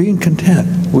perspective, and being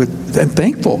content with and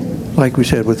thankful, like we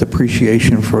said, with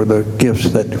appreciation for the gifts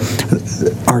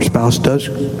that our spouse does,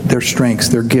 their strengths,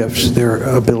 their gifts, their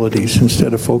abilities,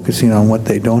 instead of focusing on what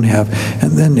they don't have,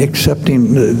 and then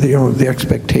accepting the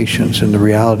expectations and the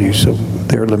realities of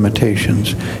their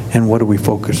limitations, and what do we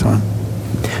focus on.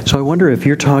 So I wonder if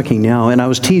you're talking now, and I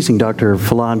was teasing Dr.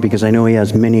 Phelan because I know he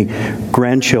has many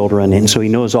grandchildren, and so he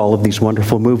knows all of these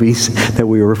wonderful movies that you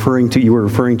were referring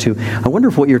to. I wonder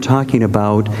if what you're talking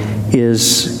about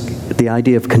is the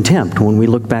idea of contempt. When we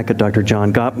look back at Dr.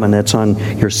 John Gottman, that's on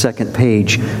your second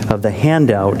page of the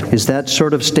handout, is that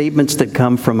sort of statements that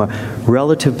come from a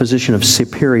relative position of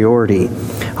superiority.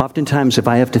 Oftentimes, if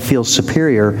I have to feel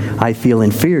superior, I feel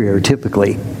inferior,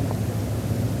 typically.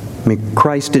 I mean,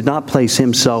 Christ did not place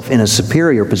himself in a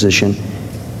superior position.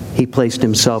 He placed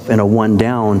himself in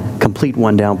a complete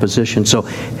one-down position. So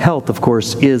health, of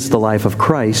course, is the life of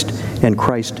Christ, and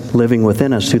Christ living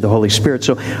within us through the Holy Spirit.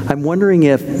 So I'm wondering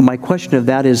if my question of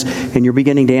that is, and you're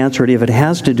beginning to answer it, if it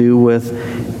has to do with,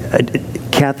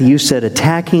 Kathy, you said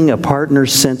attacking a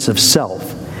partner's sense of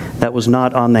self. That was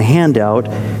not on the handout.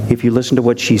 If you listen to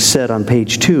what she said on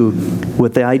page 2,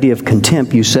 with the idea of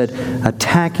contempt, you said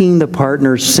attacking the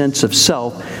partner's sense of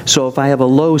self. So if I have a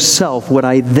low self, would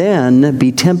I then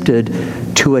be tempted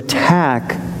to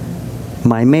attack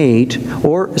my mate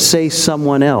or say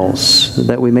someone else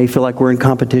that we may feel like we're in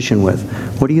competition with?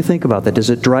 What do you think about that? Does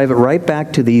it drive it right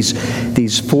back to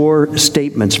these 4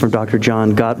 statements from Dr.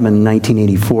 John Gottman,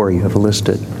 1984? You have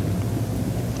listed.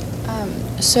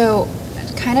 So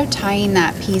kind of tying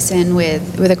that piece in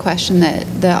with a question that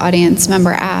the audience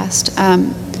member asked, I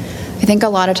think a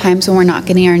lot of times when we're not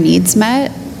getting our needs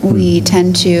met, we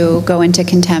tend to go into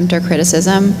contempt or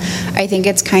criticism. I think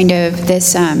it's kind of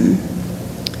this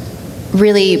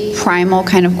really primal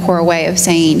kind of core way of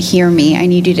saying, hear me, I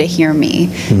need you to hear me.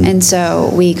 And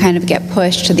so we kind of get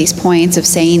pushed to these points of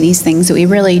saying these things that we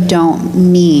really don't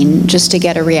mean, just to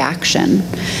get a reaction.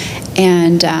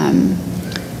 And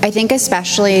I think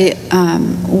especially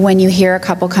when you hear a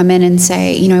couple come in and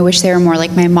say, I wish they were more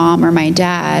like my mom or my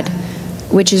dad,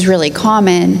 which is really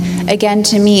common. Again,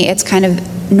 to me, it's kind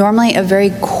of normally a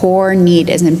very core need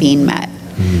isn't being met.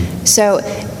 So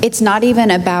it's not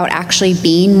even about actually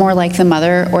being more like the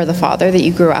mother or the father that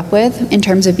you grew up with in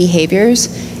terms of behaviors.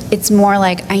 It's more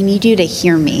like, I need you to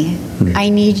hear me. I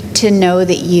need to know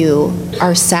that you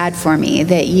are sad for me,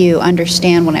 that you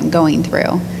understand what I'm going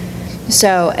through.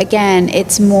 So again,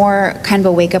 it's more kind of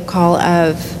a wake-up call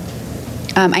of,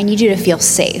 I need you to feel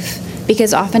safe.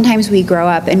 Because oftentimes we grow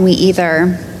up and we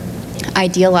either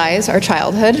idealize our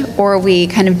childhood or we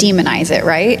kind of demonize it,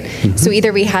 right? So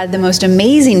either we had the most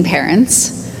amazing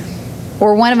parents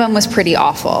or one of them was pretty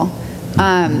awful.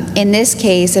 In this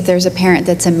case, if there's a parent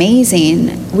that's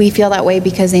amazing, we feel that way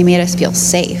because they made us feel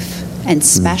safe and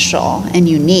special and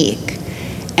unique.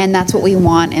 And that's what we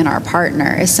want in our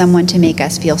partner, is someone to make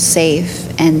us feel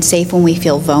safe, and safe when we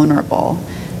feel vulnerable.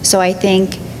 So I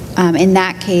think in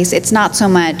that case, it's not so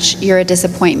much, you're a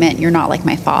disappointment, you're not like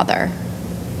my father.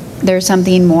 There's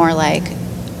something more like,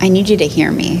 I need you to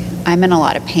hear me. I'm in a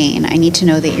lot of pain. I need to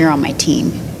know that you're on my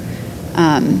team.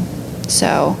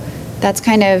 So that's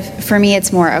kind of, for me,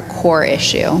 it's more a core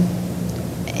issue,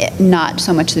 not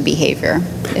so much the behavior,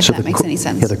 if that makes any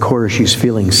sense. Yeah, the core issue is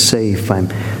feeling safe. I'm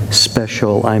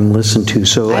special. I'm listened to.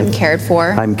 So I'm cared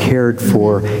for. I'm cared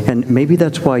for. And maybe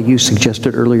that's why you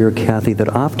suggested earlier, Kathy, that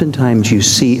oftentimes you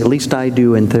see, at least I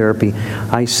do in therapy,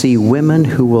 I see women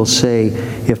who will say,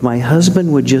 if my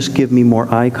husband would just give me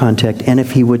more eye contact, and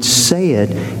if he would say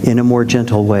it in a more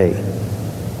gentle way.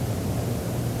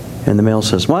 And the male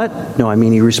says, what? No, I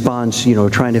mean, he responds,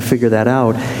 trying to figure that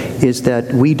out, is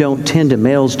that we don't tend to,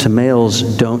 males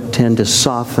don't tend to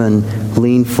soften,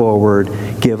 lean forward,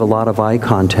 give a lot of eye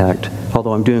contact.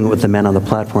 Although I'm doing it with the men on the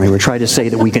platform. We're trying to say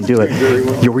that we can do it.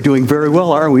 Yeah, we're doing very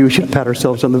well, aren't we? We should pat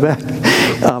ourselves on the back.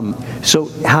 So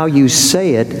how you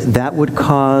say it, that would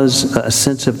cause a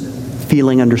sense of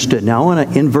feeling understood. Now, I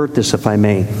want to invert this, if I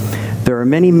may. There are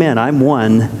many men, I'm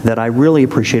one, that I really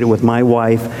appreciate it with my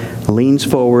wife, leans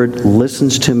forward,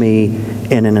 listens to me,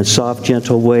 and in a soft,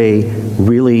 gentle way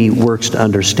really works to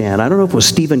understand. I don't know if it was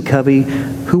Stephen Covey.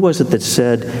 Who was it that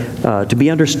said, to be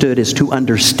understood is to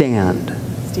understand?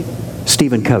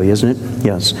 Stephen Covey, isn't it?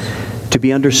 Yes. To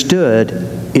be understood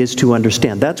is to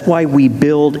understand. That's why we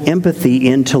build empathy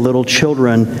into little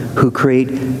children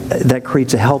that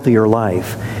creates a healthier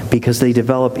life, because they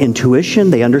develop intuition,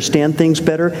 they understand things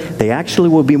better, they actually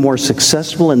will be more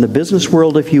successful in the business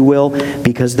world, if you will,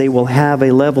 because they will have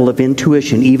a level of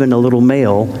intuition. Even a little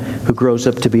male who grows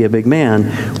up to be a big man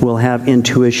will have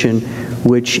intuition,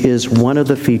 which is one of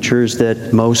the features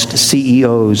that most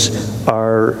CEOs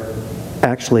are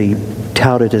actually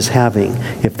touted as having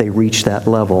if they reach that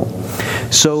level.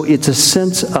 So it's a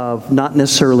sense of not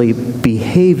necessarily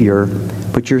behavior,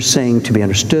 but you're saying to be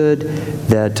understood,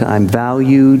 that I'm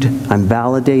valued, I'm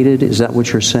validated. Is that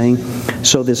what you're saying?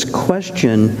 So this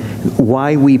question,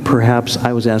 why we perhaps,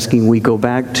 I was asking, we go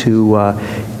back to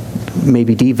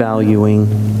maybe devaluing.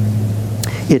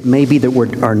 It may be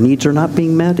that our needs are not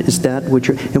being met. Is that what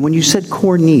you're... And when you said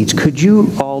core needs, could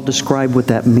you all describe what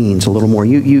that means a little more?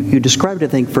 You described it, I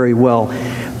think, very well.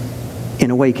 In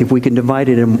a way, if we can define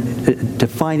it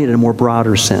in a more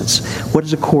broader sense. What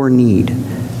is a core need?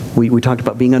 We talked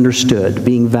about being understood,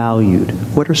 being valued.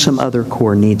 What are some other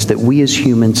core needs that we as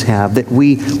humans have that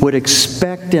we would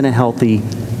expect in a healthy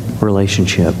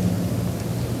relationship?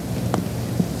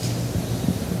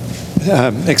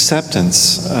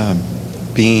 Acceptance.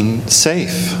 Being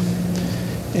safe.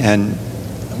 And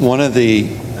I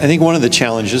think one of the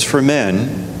challenges for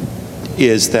men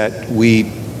is that we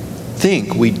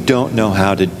think we don't know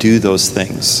how to do those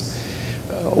things.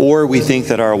 Or we think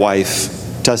that our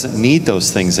wife doesn't need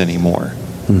those things anymore.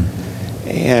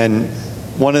 And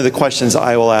one of the questions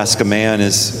I will ask a man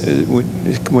is,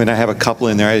 when I have a couple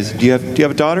in there, is, do you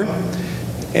have a daughter?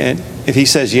 And if he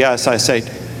says yes, I say,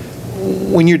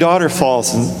 when your daughter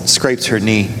falls and scrapes her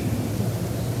knee,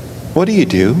 what do you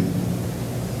do?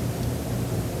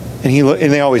 And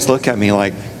they always look at me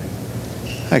like,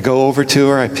 I go over to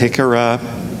her, I pick her up,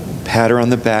 pat her on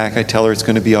the back, I tell her it's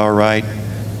going to be all right.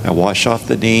 I wash off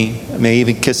the knee, I may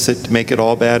even kiss it to make it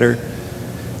all better,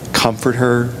 comfort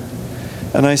her.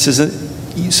 And I says,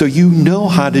 so you know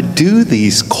how to do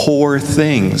these core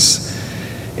things.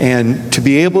 And to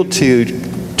be able to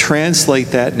translate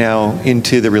that now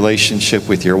into the relationship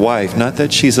with your wife, not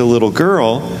that she's a little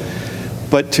girl,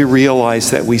 but to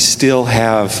realize that we still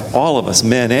have, all of us,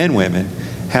 men and women,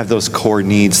 have those core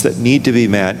needs that need to be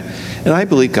met. And I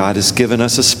believe God has given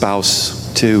us a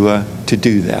spouse to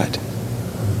do that.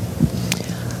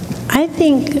 I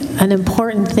think an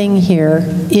important thing here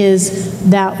is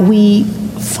that we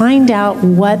find out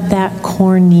what that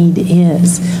core need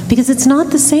is, because it's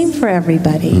not the same for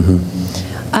everybody.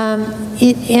 And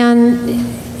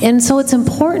so it's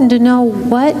important to know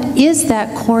what is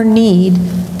that core need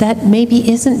that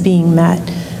maybe isn't being met.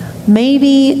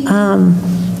 Maybe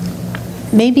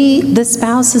the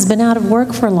spouse has been out of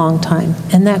work for a long time,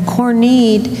 and that core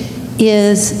need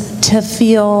is to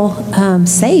feel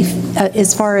safe.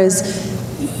 As far as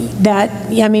that,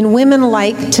 I mean, women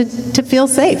like to feel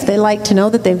safe. They like to know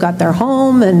that they've got their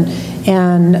home and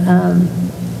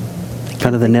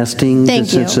kind of the nesting.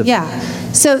 Thank you. Yeah.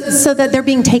 So that they're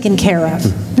being taken care of.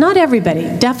 Not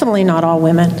everybody, definitely not all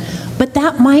women, but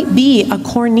that might be a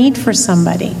core need for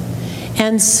somebody.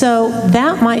 And so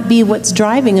that might be what's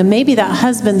driving them. Maybe that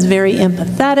husband's very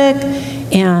empathetic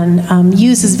and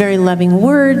uses very loving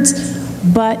words,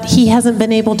 but he hasn't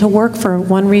been able to work for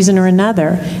one reason or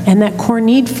another. And that core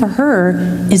need for her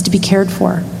is to be cared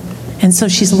for. And so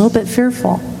she's a little bit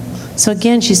fearful. So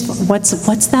again,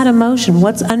 what's that emotion?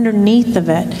 What's underneath of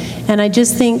it? And I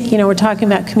just think, we're talking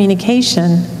about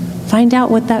communication. Find out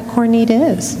what that core need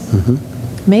is.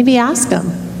 Maybe ask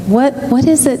them, what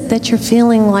is it that you're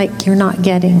feeling like you're not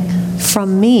getting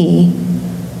from me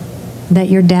that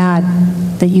you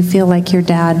feel like your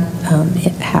dad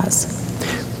has?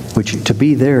 Which, to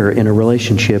be there in a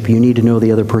relationship, you need to know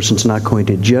the other person's not going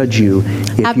to judge you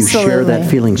if you share that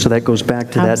feeling. So that goes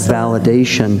back to that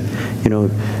validation.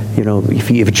 If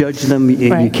you judge them,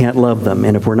 you can't love them.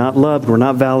 And if we're not loved, we're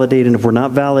not validated. And if we're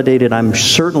not validated, I'm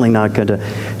certainly not going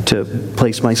to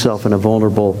place myself in a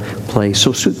vulnerable place.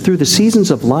 So through the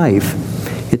seasons of life,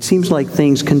 it seems like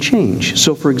things can change.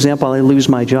 So, for example, I lose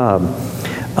my job.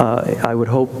 I would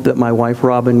hope that my wife,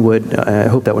 Robin, I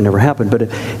hope that would never happen, but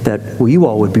you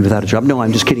all would be without a job. No,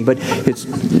 I'm just kidding, but it's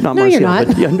not no, Marcia. You're not.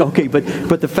 But, okay,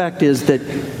 but the fact is that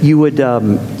you would,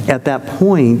 at that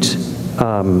point,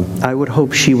 I would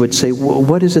hope she would say, well,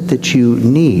 what is it that you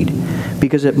need?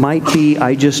 Because it might be,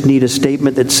 I just need a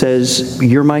statement that says,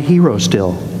 you're my hero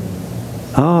still.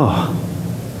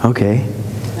 Oh, okay.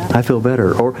 I feel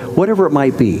better. Or whatever it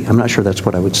might be. I'm not sure that's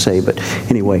what I would say, but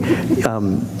anyway,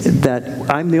 that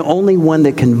I'm the only one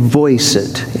that can voice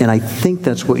it. And I think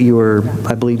that's what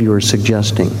I believe you were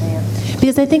suggesting.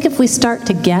 Because I think if we start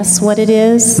to guess what it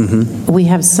is, we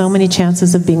have so many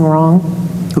chances of being wrong.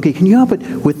 Okay, can you help it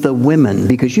with the women?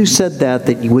 Because you said that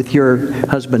with your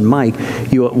husband, Mike,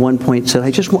 you at one point said,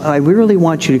 I really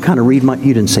want you to kind of read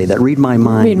you didn't say that, read my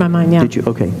mind. Read my mind, yeah. Did you?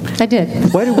 Okay. I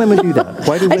did. Why do women do that?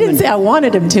 Why do women? I didn't say I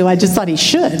wanted him to, I just thought he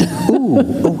should.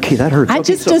 Ooh, okay, that hurts. I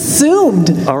just assumed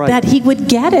that he would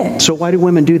get it. So why do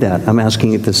women do that? I'm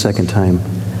asking it the second time.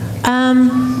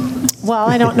 Well,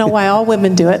 I don't know why all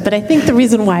women do it, but I think the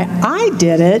reason why I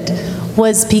did it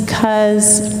was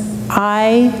because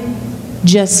I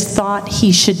just thought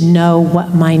he should know what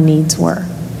my needs were.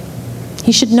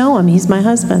 He should know them. He's my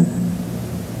husband.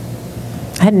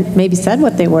 I hadn't maybe said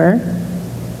what they were,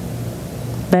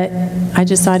 but I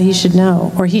just thought he should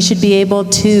know, or he should be able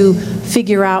to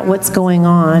figure out what's going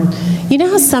on. You know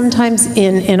how sometimes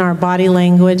in our body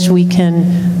language we can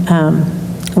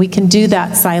do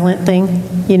that silent thing,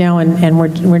 and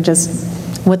we're just,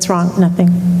 what's wrong? Nothing.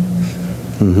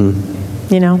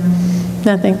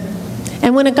 Nothing.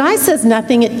 And when a guy says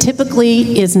nothing, it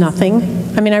typically is nothing.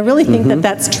 I mean, I really think that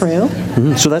that's true.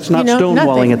 So that's not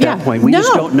stonewalling at that point. We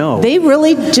just don't know. They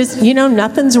really just,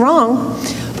 nothing's wrong.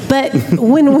 But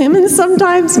when women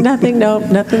sometimes,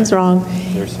 nothing's wrong.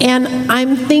 And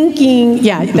I'm thinking,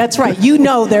 yeah, that's right.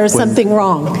 There's something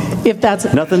wrong. If that's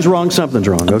nothing's wrong, something's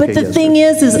wrong. Okay, but the thing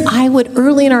is I would,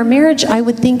 early in our marriage, I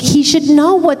would think he should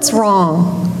know what's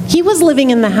wrong. He was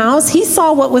living in the house. He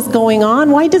saw what was going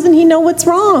on. Why doesn't he know what's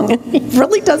wrong? He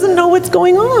really doesn't know what's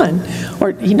going on.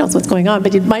 Or he knows what's going on,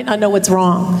 but he might not know what's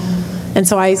wrong. And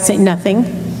so I say nothing.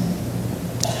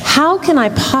 How can I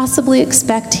possibly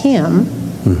expect him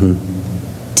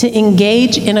to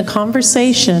engage in a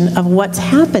conversation of what's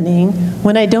happening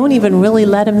when I don't even really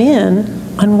let him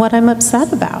in on what I'm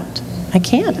upset about? I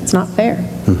can't. It's not fair.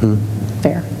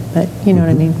 Fair, but you know what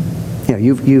I mean. Yeah,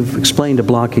 you've explained a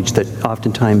blockage that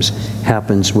oftentimes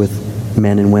happens with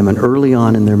men and women early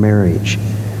on in their marriage,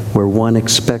 where one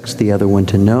expects the other one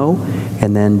to know,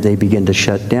 and then they begin to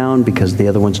shut down because the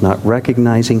other one's not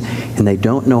recognizing, and they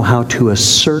don't know how to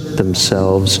assert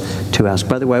themselves to ask.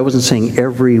 By the way, I wasn't saying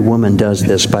every woman does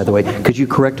this, by the way, because you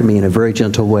corrected me in a very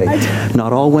gentle way.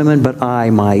 Not all women, but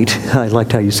I might. I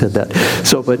liked how you said that.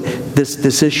 So, but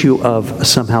this issue of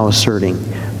somehow asserting.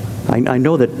 I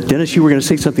know that, Dennis, you were going to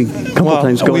say something a couple of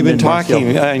times. We've been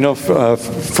talking, I know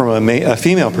from a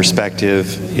female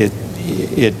perspective,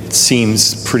 it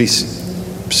seems pretty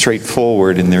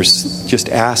straightforward, and there's just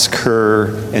ask her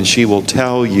and she will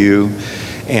tell you,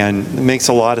 and it makes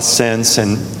a lot of sense.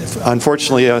 And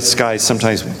unfortunately, us guys,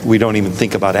 sometimes we don't even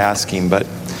think about asking. But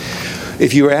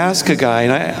if you ask a guy,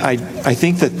 and I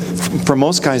think that for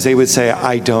most guys, they would say,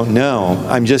 I don't know.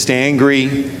 I'm just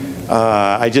angry.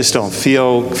 I just don't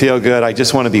feel good. I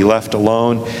just want to be left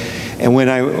alone. And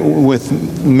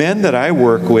with men that I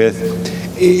work with,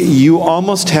 you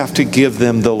almost have to give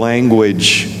them the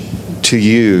language to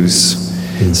use.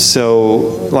 So,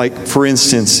 like, for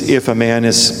instance, if a man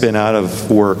has been out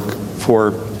of work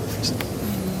for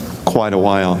quite a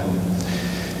while,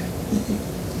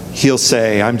 he'll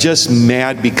say, I'm just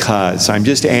mad because, I'm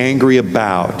just angry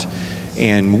about,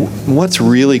 and what's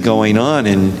really going on?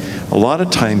 And a lot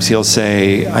of times he'll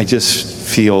say, I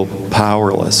just feel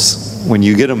powerless. When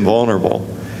you get him vulnerable,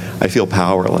 I feel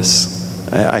powerless.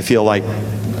 I feel like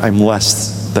I'm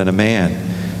less than a man.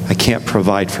 I can't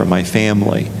provide for my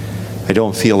family. I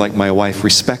don't feel like my wife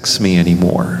respects me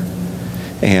anymore.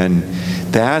 And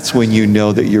that's when you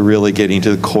know that you're really getting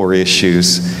to the core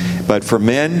issues. But for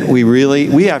men,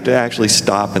 we have to actually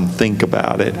stop and think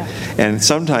about it. And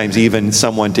sometimes even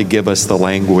someone to give us the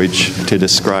language to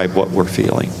describe what we're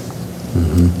feeling.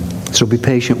 So be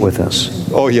patient with us.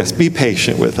 Oh yes, be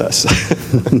patient with us.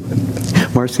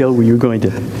 Marcel, were you going to?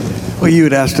 Well, you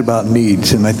had asked about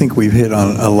needs, and I think we've hit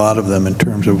on a lot of them in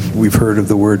terms of, we've heard of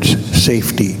the words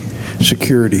safety,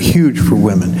 security, huge for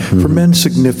women. For men,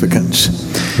 significance.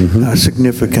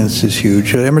 Significance is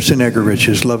huge. Emerson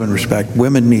Eggerich's Love and Respect.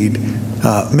 Men need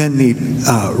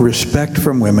respect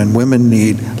from women. Women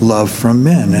need love from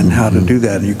men, and how to do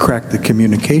that. And you crack the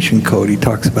communication code. He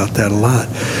talks about that a lot.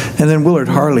 And then Willard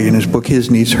Harley, in his book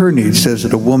His Needs, Her Needs, says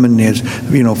that a woman needs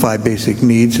 5 basic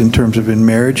needs in terms of in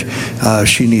marriage.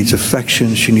 She needs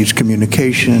affection. She needs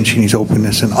communication. She needs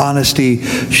openness and honesty.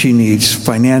 She needs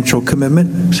financial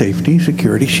commitment, safety,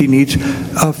 security. She needs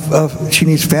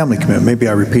family commitment. Maybe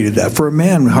I repeated that. For a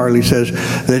man, Harley says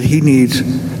that he needs,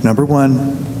 number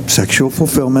 1, sexual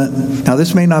fulfillment. Now,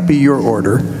 this may not be your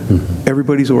order.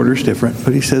 Everybody's order is different.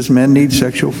 But he says men need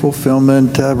sexual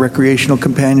fulfillment, recreational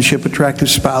companionship, attractive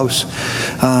spouse,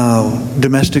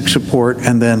 domestic support,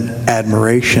 and then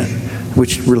admiration,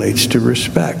 which relates to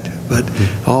respect. But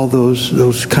all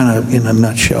those kind of, in a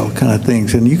nutshell, kind of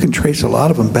things. And you can trace a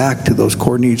lot of them back to those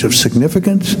core needs of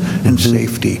significance and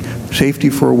safety. Safety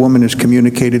for a woman is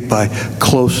communicated by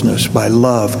closeness, by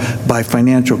love, by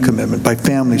financial commitment, by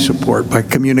family support, by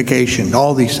communication,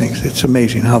 all these things. It's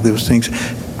amazing how those things,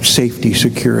 safety,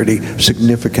 security,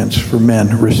 significance for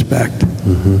men, respect.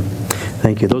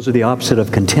 Thank you. Those are the opposite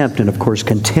of contempt. And of course,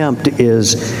 contempt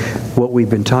is what we've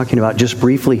been talking about just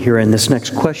briefly here. And this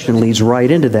next question leads right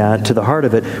into that, to the heart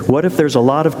of it. What if there's a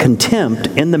lot of contempt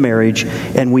in the marriage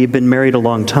and we've been married a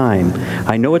long time?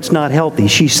 I know it's not healthy.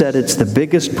 She said it's the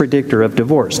biggest predictor of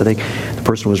divorce. I think the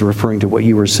person was referring to what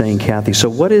you were saying, Kathy. So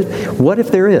what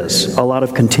if there is a lot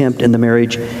of contempt in the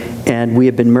marriage and we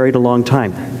have been married a long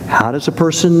time? How does a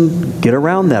person get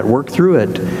around that, work through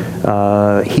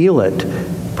it, heal it,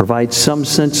 provide some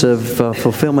sense of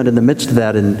fulfillment in the midst of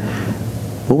that? And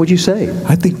what would you say?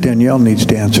 I think Danielle needs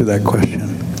to answer that question.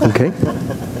 Okay.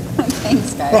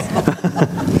 Thanks, guys.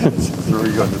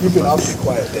 You've been awfully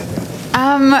quiet,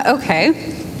 Danielle. Okay.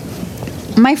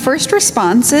 My first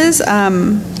response is,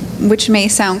 which may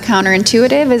sound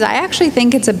counterintuitive, is I actually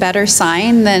think it's a better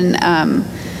sign than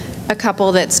a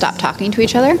couple that stop talking to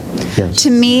each other. Yes. To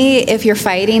me, if you're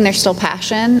fighting, there's still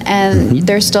passion, and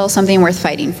there's still something worth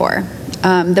fighting for.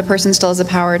 The person still has the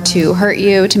power to hurt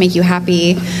you, to make you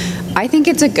happy. I think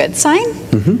it's a good sign.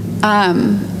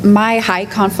 My high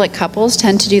conflict couples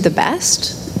tend to do the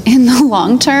best in the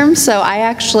long term, so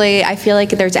I feel like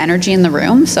there's energy in the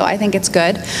room, so I think it's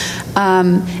good.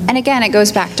 And again, it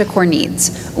goes back to core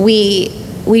needs. We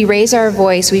raise our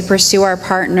voice, we pursue our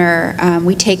partner,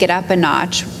 we take it up a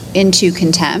notch into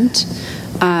contempt,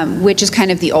 which is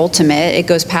kind of the ultimate. It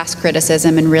goes past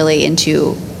criticism and really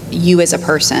into you as a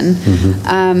person.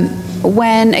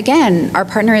 When, again, our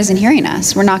partner isn't hearing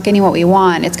us, we're not getting what we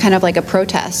want, it's kind of like a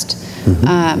protest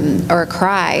or a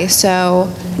cry.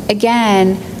 So,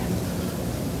 again,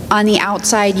 on the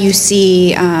outside you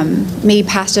see maybe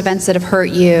past events that have hurt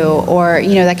you, or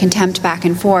that contempt back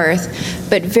and forth,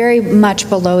 but very much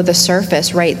below the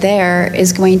surface right there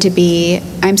is going to be,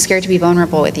 I'm scared to be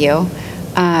vulnerable with you.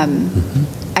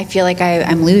 I feel like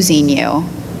I'm losing you.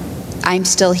 I'm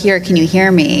still here, can you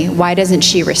hear me? Why doesn't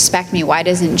she respect me? Why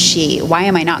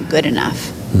am I not good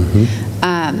enough?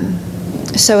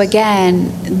 So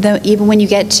again, even when you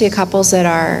get to couples that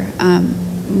are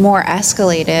more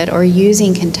escalated or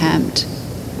using contempt,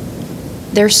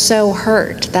 they're so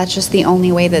hurt. That's just the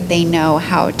only way that they know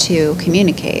how to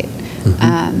communicate.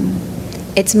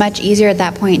 It's much easier at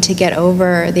that point to get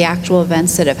over the actual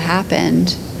events that have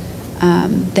happened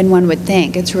than one would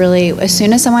think. It's really, as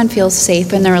soon as someone feels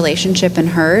safe in their relationship and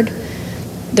heard,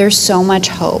 there's so much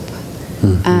hope.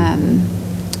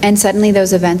 And suddenly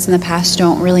those events in the past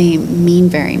don't really mean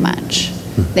very much.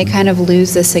 They kind of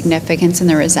lose the significance and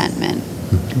the resentment.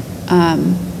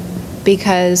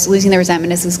 Because losing the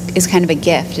resentment is kind of a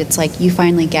gift. It's like, you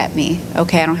finally get me.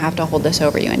 Okay, I don't have to hold this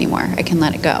over you anymore. I can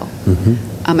let it go.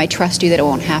 I trust you that it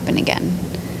won't happen again.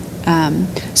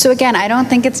 So again, I don't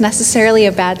think it's necessarily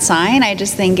a bad sign. I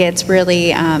just think it's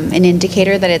really an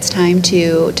indicator that it's time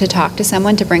to talk to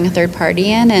someone, to bring a third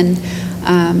party in and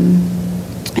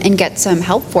get some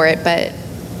help for it. But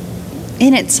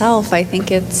in itself, I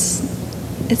think it's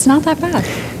not that bad.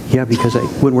 Yeah, because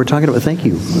when we're talking about, thank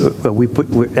you.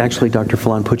 Actually, Dr.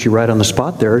 Fallon put you right on the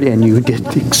spot there, and you did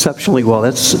exceptionally well.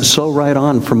 That's so right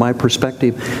on from my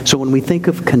perspective. So when we think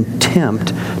of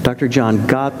contempt, Dr. John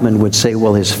Gottman would say,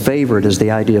 well, his favorite is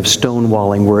the idea of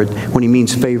stonewalling, when he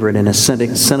means favorite in a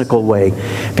cynical way,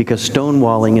 because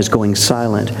stonewalling is going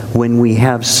silent. When we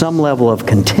have some level of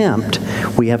contempt,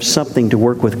 we have something to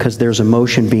work with because there's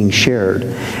emotion being shared.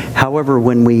 However,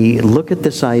 when we look at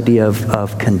this idea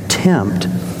of contempt,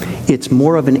 it's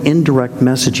more of an indirect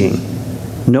messaging.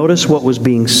 Notice what was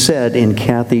being said in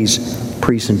Kathy's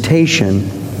presentation.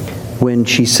 when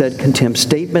she said contempt.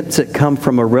 Statements that come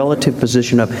from a relative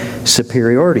position of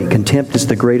superiority. Contempt is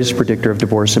the greatest predictor of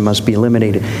divorce and must be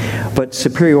eliminated. But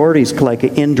superiority is like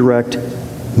an indirect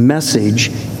message,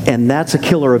 and that's a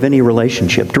killer of any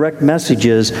relationship. Direct message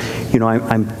is,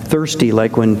 I'm thirsty,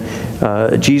 like when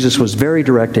Jesus was very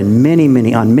direct on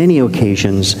many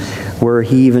occasions, where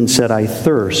he even said, I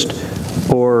thirst.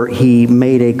 Or he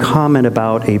made a comment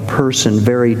about a person,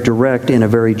 very direct in a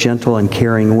very gentle and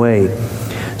caring way.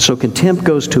 So contempt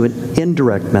goes to an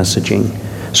indirect messaging.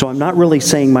 So I'm not really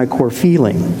saying my core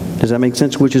feeling. Does that make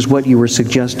sense? Which is what you were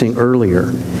suggesting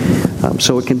earlier.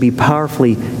 So it can be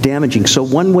powerfully damaging. So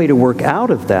one way to work out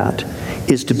of that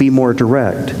is to be more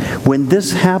direct. When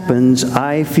this happens,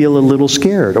 I feel a little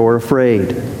scared or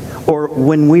afraid. Or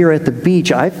when we are at the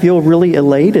beach, I feel really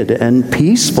elated and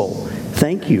peaceful.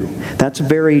 Thank you. That's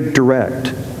very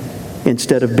direct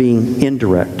instead of being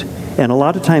indirect. And a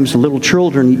lot of times little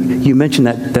children, you mentioned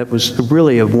that was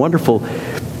really a wonderful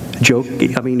joke.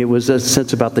 I mean, it was a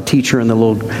sense about the teacher and the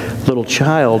little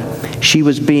child. She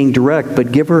was being direct,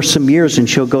 but give her some years and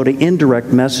she'll go to indirect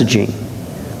messaging,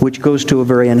 which goes to a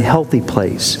very unhealthy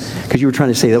place. Because you were trying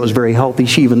to say that was very healthy.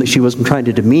 She wasn't trying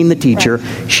to demean the teacher.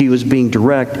 Right. She was being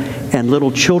direct. And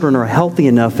little children are healthy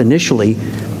enough initially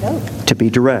to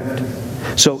be direct.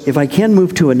 So if I can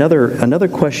move to another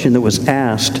question that was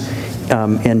asked,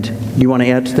 and you want to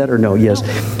add to that or no? Yes.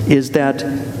 Is that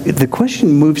the question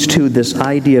moves to this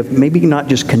idea of maybe not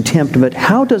just contempt, but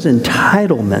how does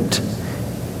entitlement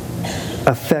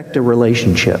affect a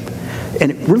relationship?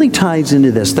 And it really ties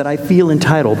into this, that I feel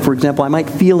entitled. For example, I might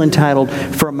feel entitled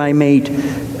for my mate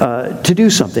to do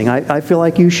something. I feel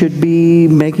like you should be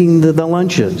making the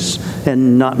lunches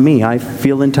and not me. I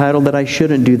feel entitled that I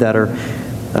shouldn't do that, or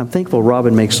I'm thankful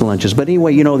Robin makes the lunches. But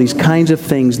anyway, these kinds of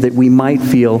things that we might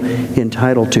feel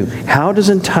entitled to. How does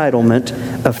entitlement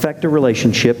affect a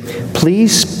relationship?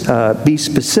 Please be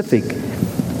specific,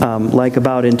 like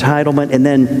about entitlement and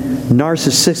then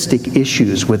narcissistic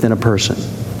issues within a person.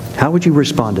 How would you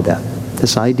respond to that?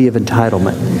 This idea of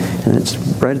entitlement. And it's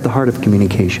right at the heart of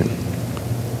communication.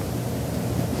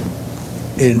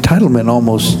 Entitlement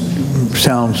almost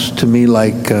sounds to me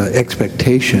like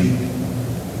expectation.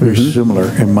 Very similar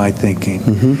in my thinking.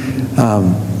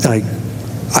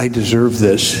 I deserve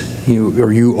this,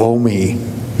 you owe me,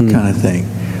 kind of thing.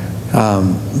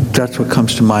 That's what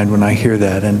comes to mind when I hear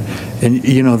that. And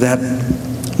that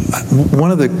one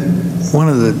of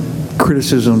the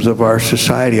criticisms of our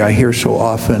society I hear so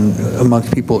often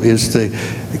amongst people is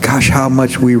gosh, how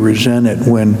much we resent it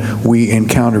when we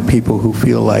encounter people who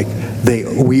feel like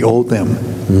we owe them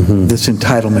this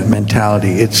entitlement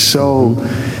mentality. It's so.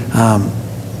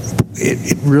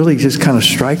 It really just kind of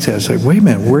strikes us like, wait a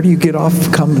minute, where do you get off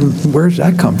where does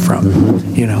that come from?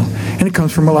 And it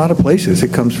comes from a lot of places.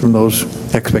 It comes from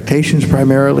those expectations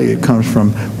primarily. It comes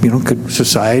from,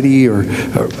 society or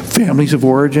families of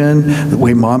origin, the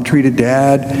way mom treated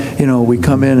dad. We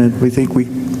come in and we think we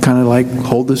kind of like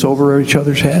hold this over each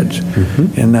other's heads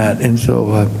and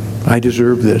so I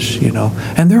deserve this,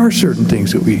 And there are certain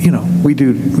things that we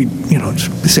do,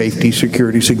 safety,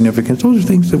 security, significance. Those are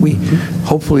things that we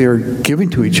hopefully are giving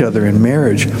to each other in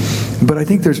marriage. But I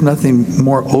think there's nothing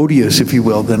more odious, if you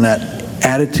will, than that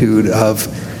attitude of,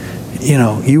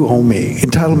 you owe me.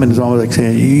 Entitlement is always like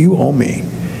saying, you owe me.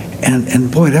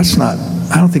 And boy, I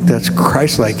don't think that's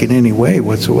Christ-like in any way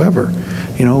whatsoever.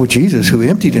 Jesus, who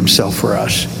emptied himself for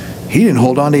us, he didn't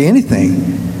hold on to anything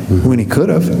when he could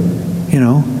have,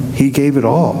 He gave it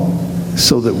all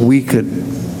so that we could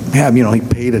have, he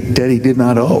paid a debt he did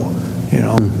not owe,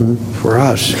 for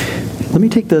us. Let me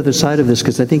take the other side of this,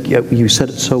 because I think you said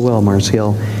it so well,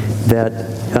 Marcial, that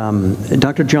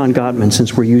Dr. John Gottman,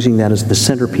 since we're using that as the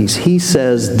centerpiece, he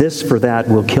says this for that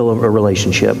will kill a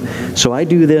relationship. So I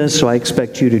do this, so I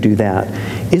expect you to do that.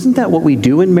 Isn't that what we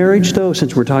do in marriage, though,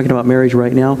 since we're talking about marriage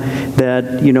right now?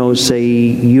 That, say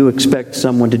you expect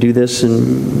someone to do this,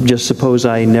 and just suppose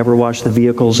I never wash the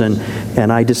vehicles, and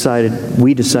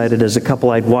we decided as a couple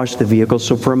I'd wash the vehicles,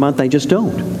 so for a month I just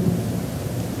don't.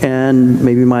 And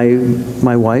maybe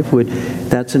my wife would.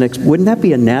 Wouldn't that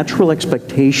be a natural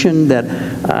expectation that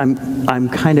I'm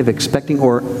kind of expecting,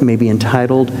 or maybe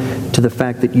entitled to the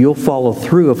fact that you'll follow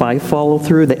through if I follow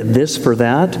through, that this for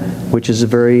that, which is a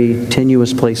very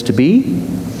tenuous place to be?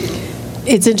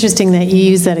 It's interesting that you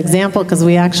use that example, because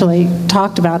we actually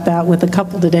talked about that with a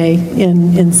couple today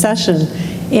in session,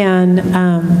 and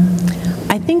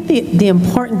I think the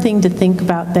important thing to think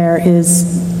about there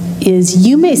is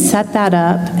you may set that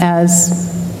up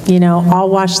as, I'll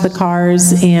wash the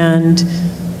cars and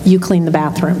you clean the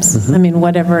bathrooms. I mean,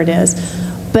 whatever it is.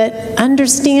 But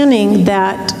understanding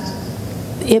that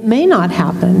it may not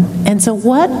happen. And so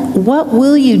what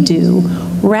will you do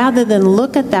rather than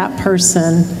look at that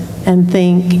person and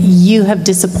think, you have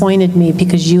disappointed me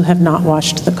because you have not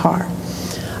washed the car?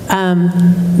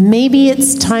 Maybe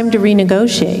it's time to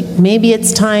renegotiate. Maybe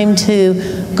it's time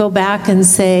to go back and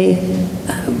say,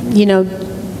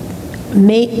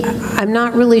 I'm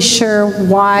not really sure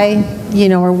why,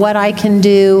 or what I can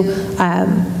do.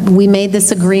 We made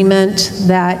this agreement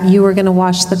that you were going to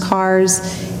wash the cars,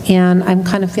 and I'm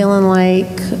kind of feeling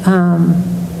like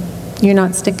you're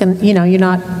not sticking, you're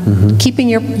not keeping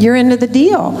your end of the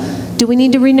deal. Do we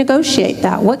need to renegotiate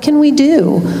that? What can we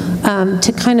do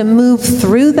to kind of move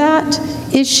through that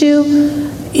issue?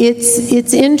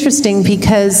 It's interesting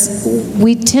because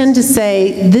we tend to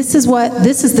say, this is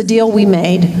the deal we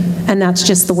made, and that's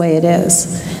just the way it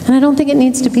is. And I don't think it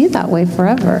needs to be that way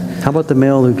forever. How about the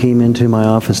male who came into my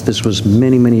office? This was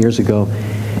many, many years ago.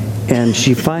 And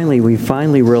we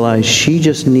finally realized she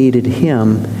just needed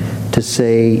him to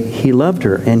say he loved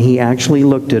her. And he actually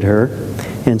looked at her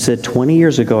and said, 20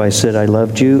 years ago, I said, I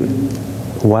loved you.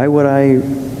 Why would I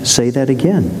say that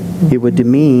again? It would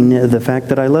demean the fact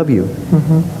that I love you.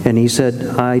 And he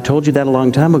said, I told you that a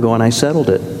long time ago, and I settled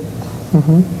it.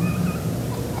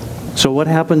 So what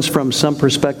happens from some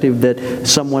perspective that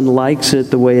someone likes it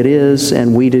the way it is,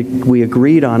 and we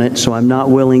agreed on it, so I'm not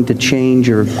willing to change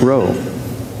or grow?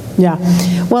 Yeah.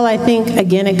 Well, I think,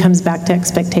 again, it comes back to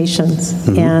expectations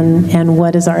and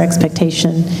what is our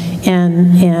expectation.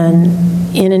 And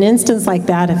in an instance like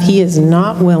that, if he is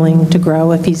not willing to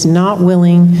grow, if he's not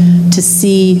willing to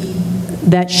see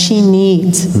that she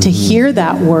needs to hear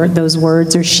those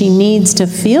words, or she needs to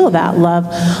feel that love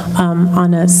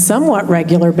on a somewhat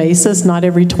regular basis, not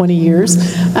every 20 years,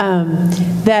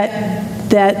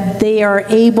 that they are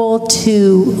able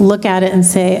to look at it and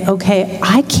say, okay,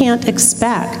 I can't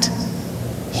expect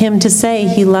him to say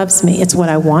he loves me. It's what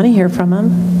I want to hear from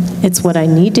him. It's what I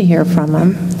need to hear from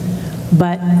him.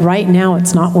 But right now,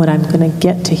 it's not what I'm going to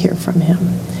get to hear from him.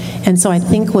 And so I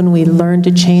think when we learn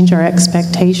to change our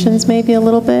expectations maybe a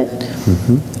little bit,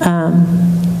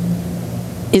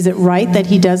 is it right that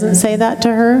he doesn't say that to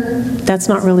her? That's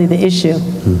not really the issue,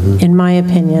 in my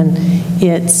opinion.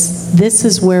 This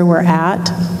is where we're at.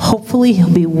 Hopefully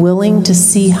he'll be willing to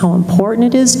see how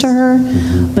important it is to her,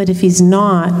 but if he's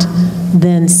not,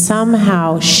 then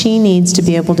somehow she needs to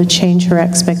be able to change her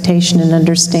expectation and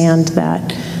understand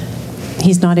that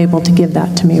he's not able to give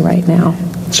that to me right now.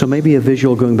 So maybe a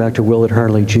visual going back to Willard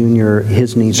Harley Jr.,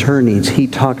 his needs, her needs. He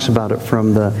talks about it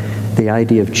from the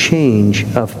idea of change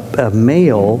of a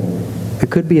male, it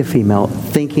could be a female,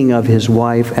 thinking of his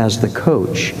wife as the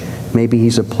coach. Maybe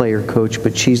he's a player coach,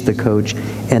 but she's the coach,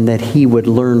 and that he would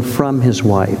learn from his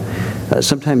wife.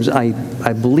 Sometimes I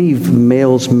believe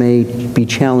males may be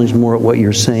challenged more at what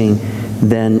you're saying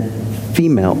than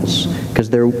females, because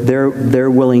they're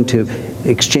willing to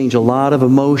exchange a lot of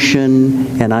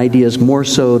emotion and ideas more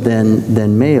so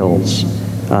than males.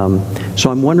 So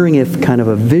I'm wondering if kind of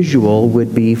a visual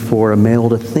would be for a male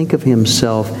to think of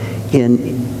himself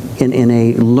in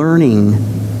a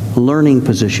learning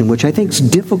position, which I think is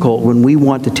difficult when we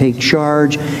want to take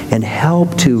charge and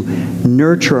help to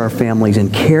nurture our families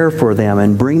and care for them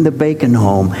and bring the bacon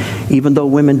home, even though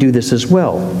women do this as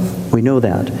well. We know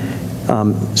that.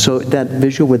 So that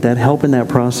visual, would that help in that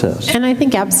process? And I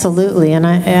think absolutely. And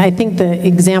I think the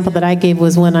example that I gave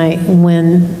was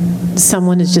when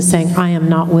someone is just saying, I am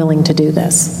not willing to do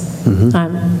this.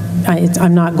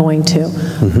 I'm not going to.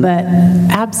 But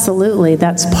absolutely,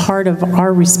 that's part of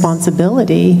our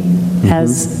responsibility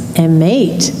as a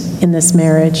mate in this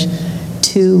marriage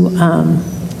to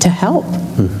help,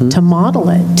 to model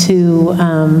it,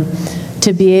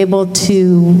 to be able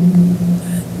to,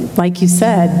 like you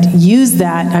said, use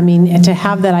that, to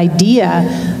have that idea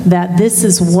that this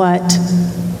is what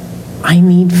I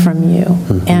need from you.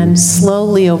 And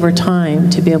slowly over time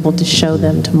to be able to show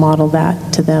them, to model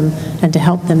that to them, and to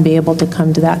help them be able to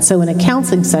come to that. So in a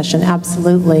counseling session,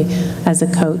 absolutely, as a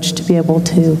coach, to be able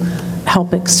to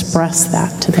help express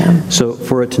that to them. So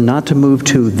for it not to move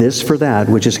to this for that,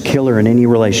 which is a killer in any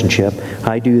relationship,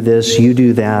 I do this, you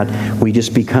do that, we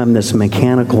just become this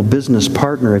mechanical business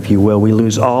partner, if you will. We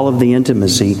lose all of the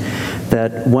intimacy.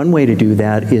 That one way to do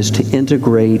that is to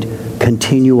integrate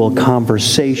continual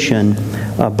conversation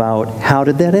about how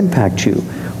did that impact you?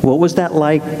 What was that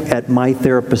like at My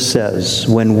Therapist Says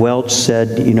when Welch said,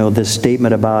 this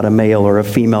statement about a male or a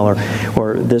female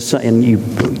or this, and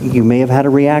you may have had a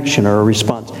reaction or a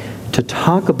response, to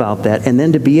talk about that and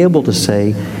then to be able to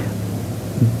say,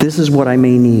 this is what I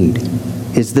may need.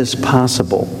 Is this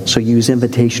possible? So use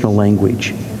invitational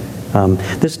language.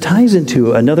 This ties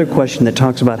into another question that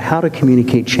talks about how to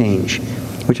communicate change.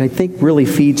 which I think really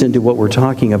feeds into what we're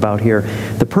talking about here.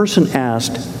 The person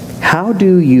asked, how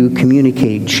do you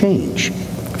communicate change?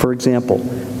 For example,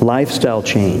 lifestyle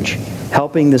change,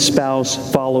 helping the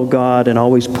spouse follow God and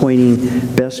always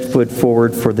pointing best foot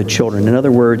forward for the children. In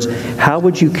other words, how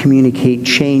would you communicate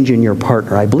change in your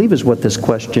partner? I believe is what this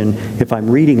question, if I'm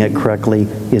reading it correctly,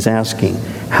 is asking.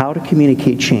 How to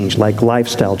communicate change, like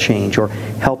lifestyle change, or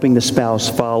helping the spouse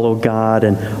follow God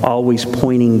and always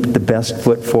pointing the best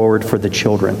foot forward for the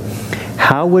children.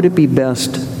 How would it be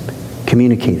best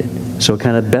communicated? So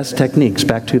kind of best techniques,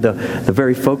 back to the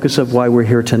very focus of why we're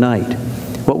here tonight.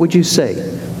 What would you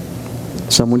say?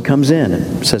 Someone comes in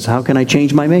and says, how can I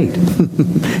change my mate?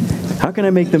 How can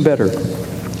I make them better?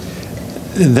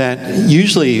 That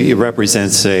usually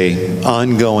represents an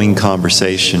ongoing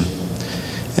conversation.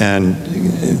 And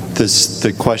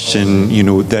the question,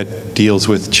 that deals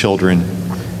with children.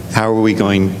 How are we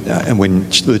going, and when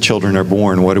the children are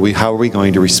born, how are we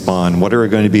going to respond? What are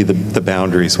going to be the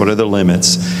boundaries? What are the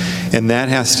limits? And that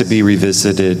has to be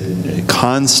revisited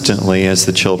constantly as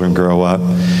the children grow up.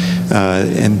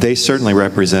 And they certainly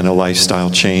represent a lifestyle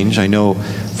change. I know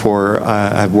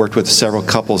I've worked with several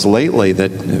couples lately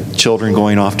that children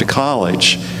going off to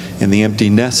college and the empty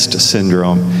nest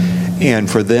syndrome. And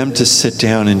for them to sit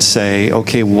down and say,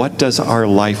 okay, what does our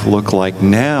life look like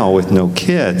now with no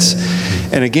kids?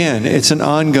 And again, it's an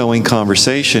ongoing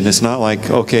conversation. It's not like,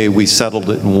 okay, we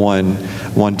settled it in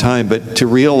one time, but to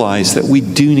realize that we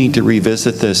do need to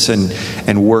revisit this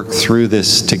and work through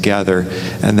this together.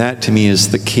 And that to me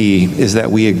is the key, is that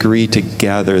we agree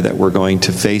together that we're going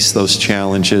to face those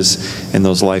challenges and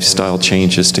those lifestyle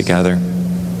changes together.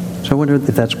 So I wonder if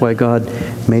that's why God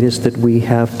made us that we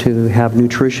have to have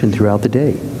nutrition throughout the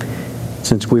day.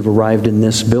 Since we've arrived in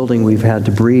this building, we've had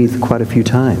to breathe quite a few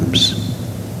times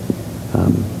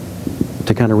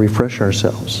to kind of refresh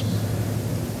ourselves.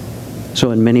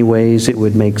 So in many ways, it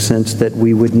would make sense that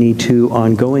we would need to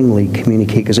ongoingly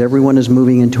communicate, because everyone is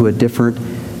moving into a different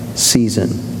season.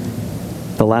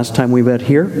 The last time we met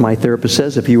here, my therapist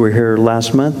says if you were here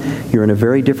last month, you're in a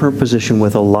very different position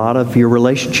with a lot of your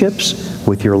relationships,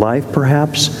 with your life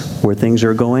perhaps, where things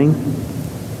are going.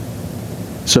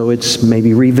 So it's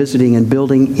maybe revisiting and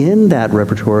building in that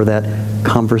repertoire, that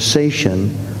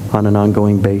conversation on an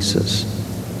ongoing basis.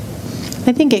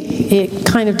 I think it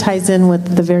kind of ties in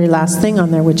with the very last thing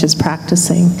on there, which is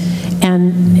practicing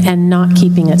and not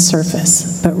keeping it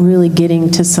surface, but really getting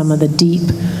to some of the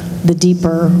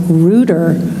deeper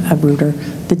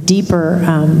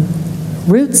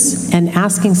roots and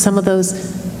asking some of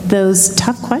those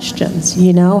tough questions.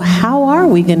 How are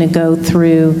we going to go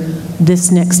through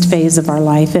this next phase of our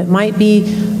life? It might be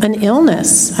an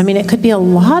illness. It could be a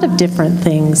lot of different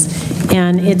things.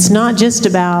 And it's not just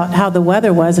about how the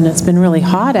weather was and it's been really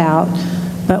hot out,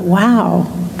 but wow,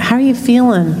 how are you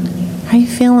feeling? How are you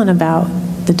feeling about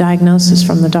the diagnosis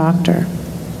from the doctor?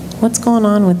 What's going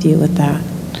on with you with that?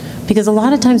 Because a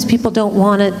lot of times people don't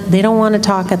want to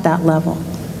talk at that level.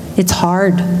 It's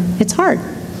hard. It's hard.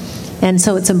 And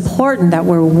so it's important that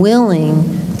we're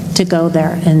willing to go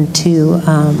there and to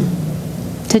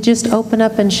just open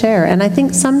up and share. And I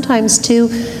think sometimes too,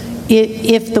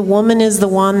 if the woman is the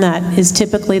one that is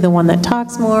typically the one that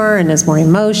talks more and is more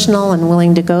emotional and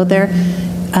willing to go there,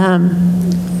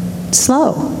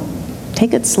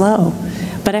 take it slow.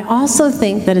 But I also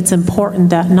think that it's important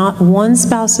that not one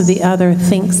spouse or the other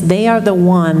thinks they are the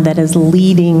one that is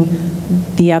leading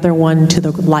the other one to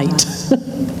the light.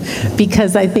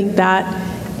 Because I think that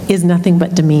is nothing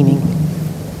but demeaning.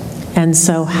 And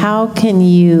so how can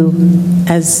you,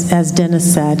 as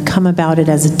Dennis said, come about it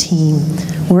as a team?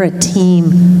 We're a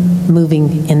team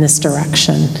moving in this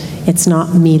direction. It's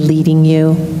not me leading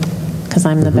you because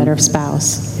I'm the better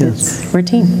spouse. Yes. We're a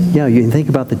team. Yeah, you can think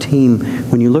about the team.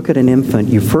 When you look at an infant,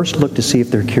 you first look to see if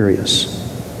they're curious.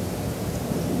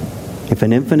 If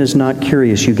an infant is not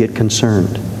curious, you get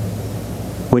concerned.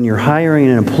 When you're hiring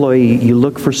an employee, you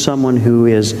look for someone who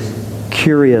is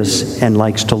curious and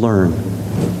likes to learn.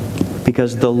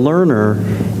 Because the learner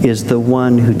is the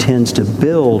one who tends to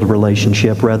build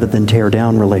relationship rather than tear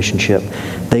down relationship.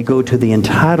 They go to the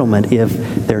entitlement if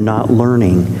they're not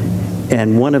learning.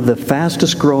 And one of the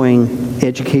fastest growing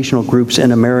educational groups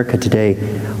in America today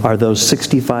are those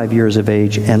 65 years of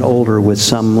age and older with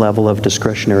some level of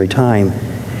discretionary time.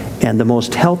 And the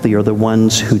most healthy are the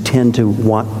ones who tend to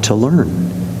want to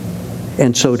learn.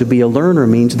 And so to be a learner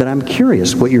means that I'm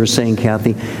curious, what you were saying,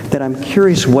 Kathy, that I'm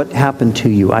curious what happened to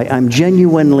you. I'm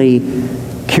genuinely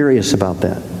curious about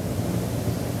that.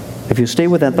 If you stay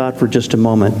with that thought for just a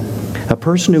moment, a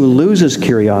person who loses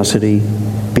curiosity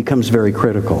becomes very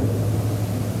critical.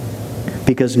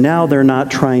 because now they're not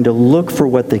trying to look for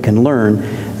what they can learn.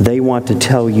 They want to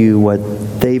tell you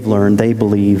what they've learned, they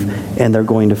believe, and they're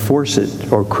going to force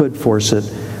it or could force it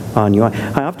on you.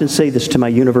 I often say this to my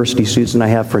university students, and I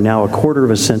have for now a quarter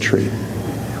of a century.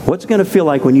 What's it going to feel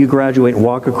like when you graduate and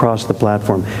walk across the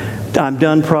platform? I'm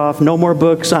done, Prof. No more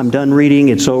books. I'm done reading.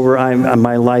 It's over.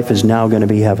 My life is now going to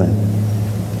be heaven.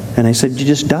 And I said, you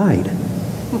just died.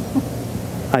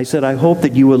 I said, I hope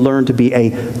that you would learn to be a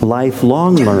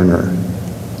lifelong learner.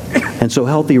 And so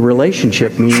healthy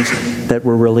relationship means that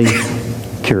we're really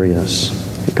curious.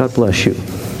 God bless you.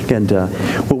 And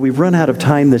well, we've run out of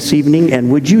time this evening,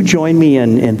 and would you join me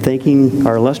in thanking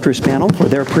our illustrious panel for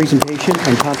their presentation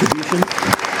and contribution?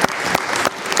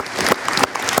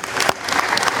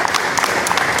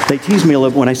 They teased me a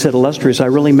little when I said illustrious. I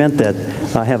really meant that.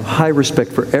 I have high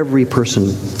respect for every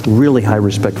person, really high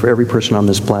respect for every person on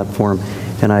this platform,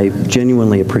 and I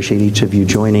genuinely appreciate each of you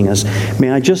joining us. May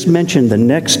I just mention the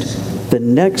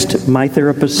next My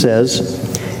Therapist Says,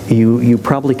 you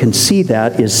probably can see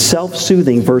that, is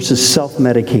self-soothing versus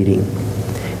self-medicating.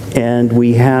 And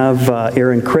we have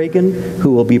Aaron Cragen,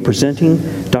 who will be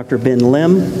presenting, Dr. Ben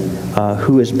Lim,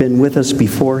 who has been with us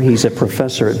before. He's a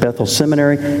professor at Bethel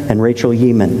Seminary, and Rachel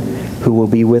Yeeman, who will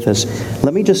be with us.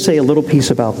 Let me just say a little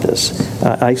piece about this.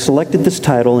 I selected this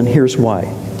title, and here's why.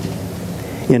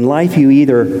 In life, you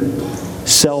either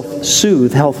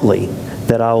self-soothe healthily,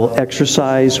 that I'll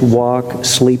exercise, walk,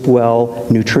 sleep well,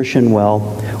 nutrition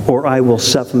well, or I will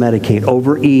self-medicate,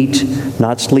 overeat,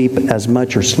 not sleep as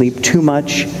much or sleep too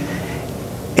much.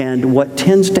 And what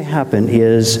tends to happen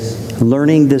is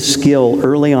learning this skill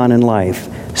early on in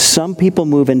life. Some people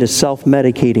move into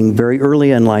self-medicating very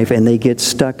early in life, and they get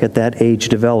stuck at that age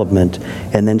development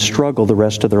and then struggle the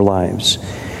rest of their lives.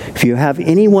 If you have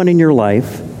anyone in your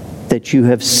life that you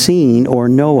have seen or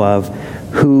know of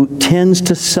who tends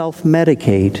to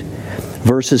self-medicate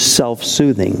versus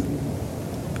self-soothing,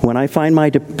 when I find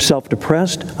myself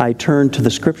depressed, I turn to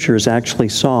the scriptures, actually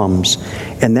Psalms,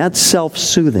 and that's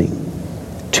self-soothing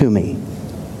to me.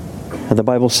 The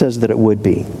Bible says that it would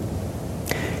be.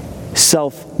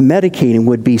 Self-medicating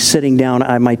would be sitting down.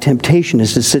 My temptation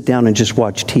is to sit down and just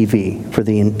watch TV for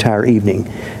the entire evening.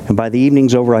 And by the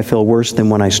evening's over, I feel worse than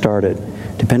when I started,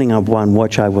 depending on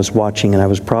what I was watching. And I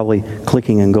was probably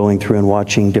clicking and going through and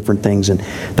watching different things. And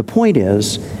the point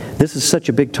is, this is such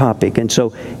a big topic. And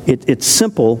so it's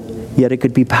simple, yet it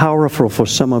could be powerful for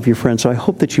some of your friends. So I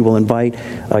hope that you will invite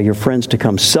your friends to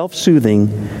come. Self-soothing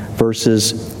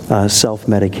versus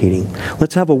self-medicating.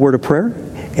 Let's have a word of prayer,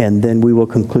 and then we will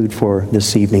conclude for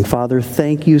this evening. Father,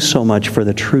 thank you so much for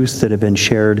the truths that have been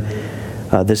shared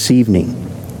this evening.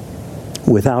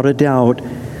 Without a doubt,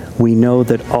 we know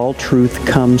that all truth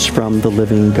comes from the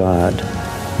living God,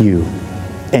 you.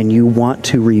 And you want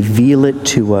to reveal it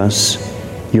to us.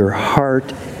 Your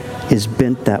heart is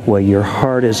bent that way. Your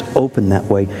heart is open that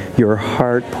way. Your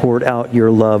heart poured out your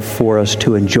love for us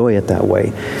to enjoy it that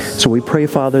way. So we pray,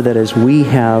 Father, that as we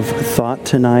have thought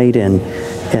tonight and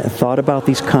thought about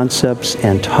these concepts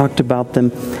and talked about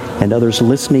them, and others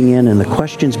listening in and the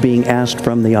questions being asked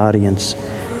from the audience,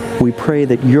 we pray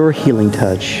that your healing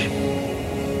touch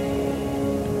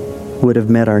would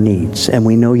have met our needs, and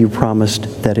we know you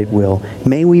promised that it will.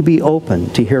 May we be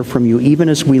open to hear from you even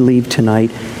as we leave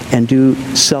tonight and do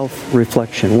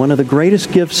self-reflection. One of the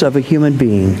greatest gifts of a human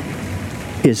being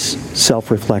is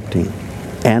self-reflecting.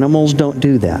 Animals don't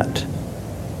do that.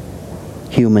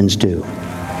 Humans do.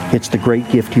 It's the great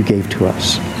gift you gave to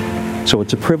us. So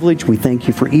it's a privilege. We thank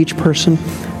you for each person.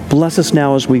 Bless us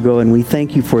now as we go, and we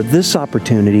thank you for this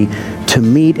opportunity to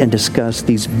meet and discuss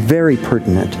these very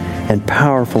pertinent and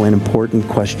powerful and important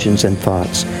questions and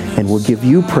thoughts. And we'll give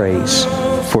you praise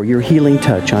for your healing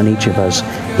touch on each of us.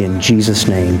 In Jesus'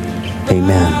 name,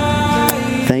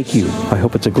 amen. Thank you. I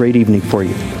hope it's a great evening for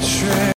you.